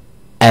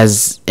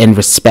as and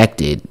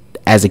respected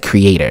as a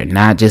creator,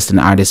 not just an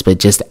artist, but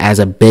just as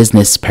a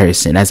business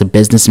person, as a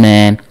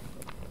businessman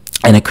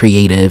and a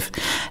creative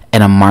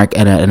and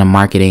a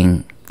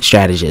marketing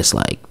strategist.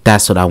 Like,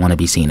 that's what I want to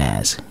be seen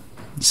as.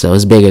 So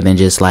it's bigger than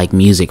just like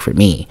music for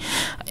me.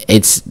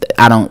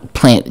 I don't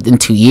plan in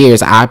 2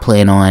 years. I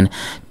plan on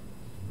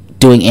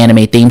doing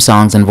anime theme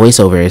songs and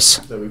voiceovers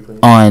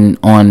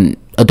on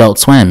Adult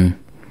Swim.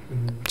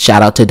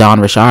 Shout out to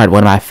Dawn Richard,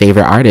 one of my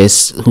favorite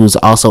artists, who's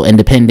also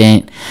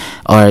independent,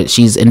 or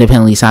she's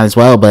independently signed as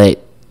well,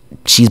 but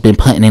she's been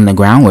putting in the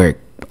groundwork,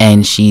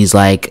 and she's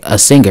like a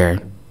singer,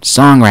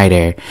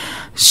 songwriter.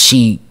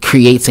 She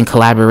creates and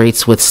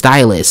collaborates with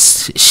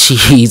stylists.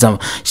 She's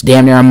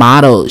damn near a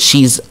model.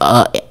 She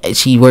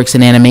works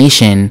in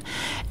animation,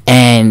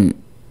 and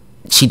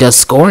she does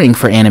scoring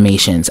for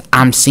animations.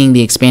 I'm seeing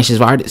the expansions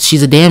of art.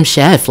 She's a damn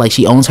chef. Like,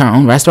 she owns her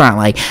own restaurant.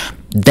 Like,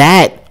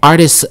 that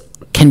artist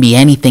can be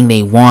anything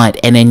they want.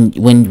 And then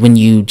when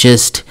you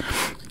just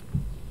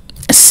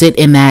sit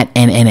in that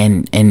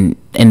and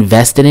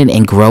invest in it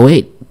and grow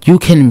it, you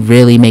can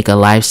really make a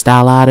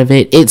lifestyle out of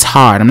it. It's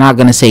hard. I'm not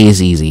going to say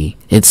it's easy.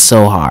 It's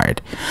so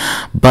hard.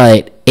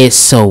 But it's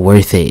so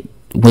worth it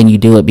when you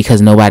do it,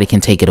 because nobody can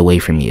take it away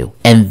from you.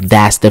 And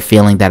that's the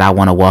feeling that I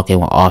want to walk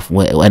off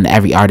with, and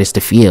every artist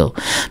to feel.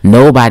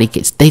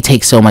 They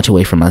take so much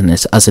away from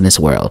us in this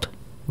world,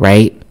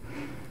 right?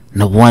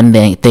 The one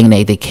thing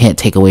they can't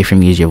take away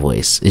from you is your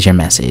voice, is your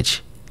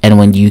message. And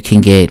when you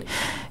can get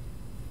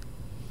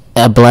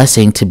a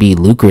blessing to be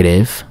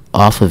lucrative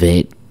off of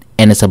it,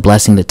 and it's a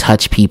blessing to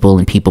touch people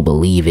and people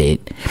believe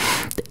it,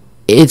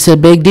 it's a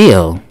big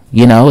deal.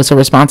 You know, it's a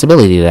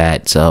responsibility to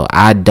that. So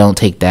I don't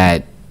take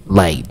that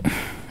light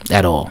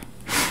at all.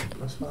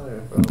 That's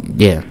fire, bro.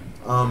 Yeah.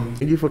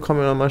 Thank you for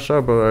coming on my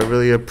show, bro. I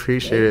really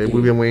appreciate it.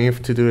 We've been waiting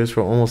to do this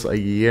for almost a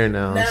year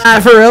now. Nah,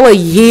 for real, a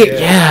year?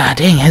 Yeah,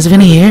 dang, has it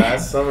been a year?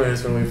 Last summer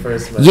is when we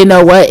first met. You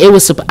know what? It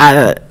was.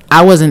 I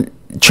wasn't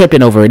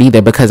tripping over it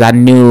either, because I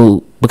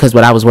knew, because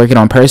what I was working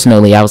on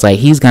personally, I was like,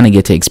 he's gonna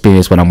get to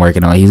experience what I'm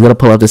working on. He's gonna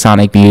pull up the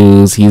Sonic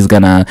Muse.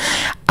 I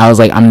was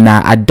like,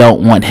 I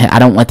don't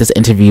want this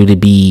interview to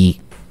be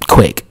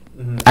quick.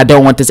 I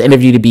don't want this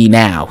interview to be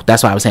now.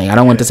 That's what I was saying. I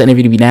don't want this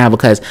interview to be now,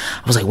 because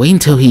I was like, wait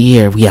until he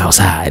hears we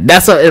outside.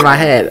 That's what in my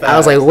head. I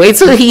was like, wait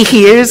till he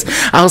hears.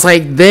 I was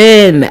like,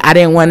 then I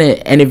didn't want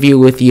to interview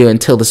with you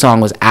until the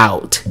song was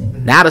out.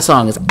 Now the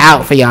song is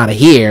out for y'all to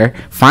hear,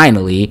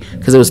 finally,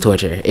 because it was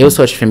torture. It was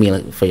torture for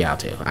me, for y'all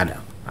too. I know.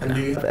 Do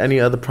you have any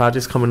other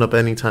projects coming up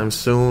anytime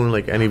soon?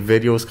 Like any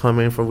videos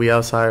coming for We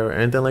Outside or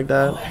anything like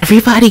that?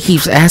 Everybody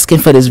keeps asking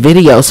for this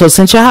video. So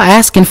since y'all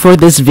asking for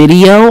this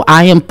video,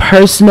 I am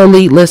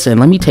personally... Listen,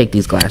 let me take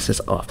these glasses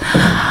off.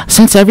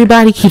 Since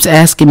everybody keeps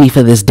asking me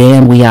for this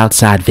damn We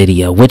Outside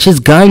video, which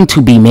is going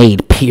to be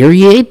made,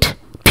 period.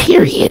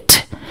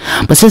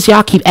 But since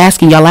y'all keep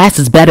asking, y'all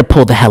asses better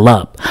pull the hell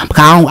up.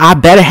 Because I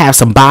better have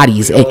some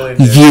bodies.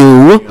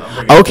 You...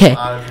 Okay.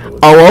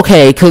 Oh,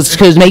 okay, cause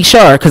make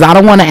sure, cause I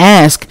don't want to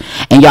ask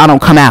and y'all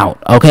don't come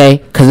out, okay?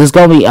 Cause it's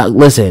gonna be.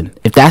 Listen,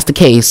 if that's the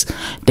case,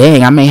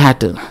 dang, I may have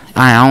to.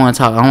 I don't want to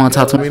talk. I don't want to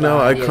talk to. We know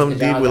I come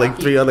deep with like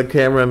 3 other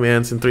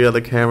cameramans and 3 other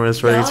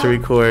cameras ready to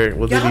record.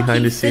 We'll do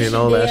behind the scene and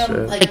all that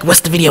shit. Like,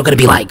 what's the video gonna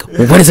be like?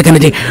 What is it gonna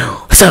do?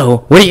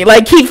 So, what do you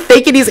like? Keep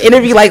faking these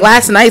interviews. Like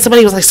last night,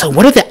 somebody was like, "So,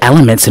 what are the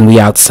elements in We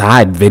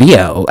Outside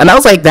video?" And I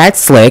was like, "That's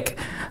slick,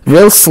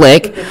 real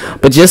slick."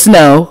 But just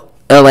know.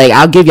 Like,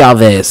 I'll give y'all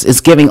this.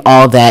 It's giving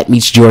All That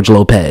meets George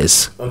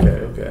Lopez.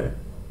 Okay.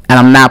 And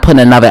I'm not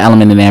putting another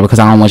element in there because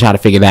I don't want y'all to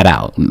figure that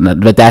out.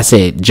 But that's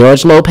it.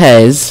 George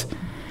Lopez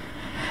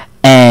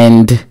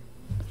and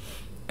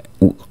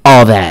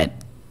All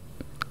That.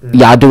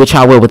 Y'all do what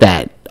y'all will with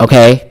that.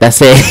 Okay?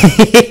 That's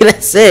it.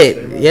 That's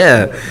it.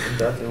 Yeah. I'm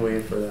definitely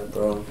waiting for that,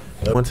 bro.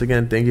 Once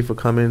again, thank you for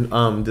coming.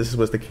 This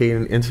was the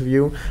Caden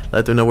interview.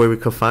 Let them know where we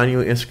could find you: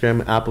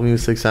 Instagram, Apple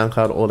Music,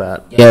 SoundCloud, all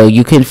that. Yo,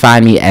 you can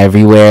find me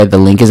everywhere. The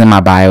link is in my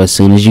bio. As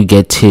soon as you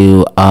get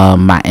to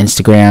my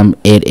Instagram,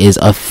 it is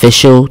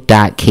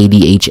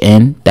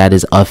official.kdhn. That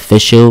is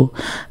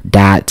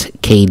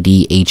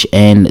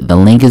official.kdhn. The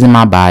link is in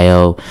my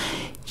bio.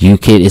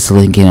 It's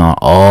linking on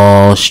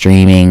all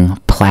streaming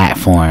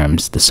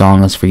platforms. The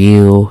song is for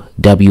you.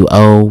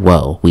 W.O.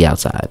 Whoa, We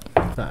Outside.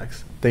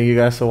 Thanks. Thank you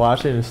guys for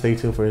watching, and stay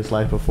tuned for his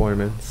live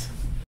performance.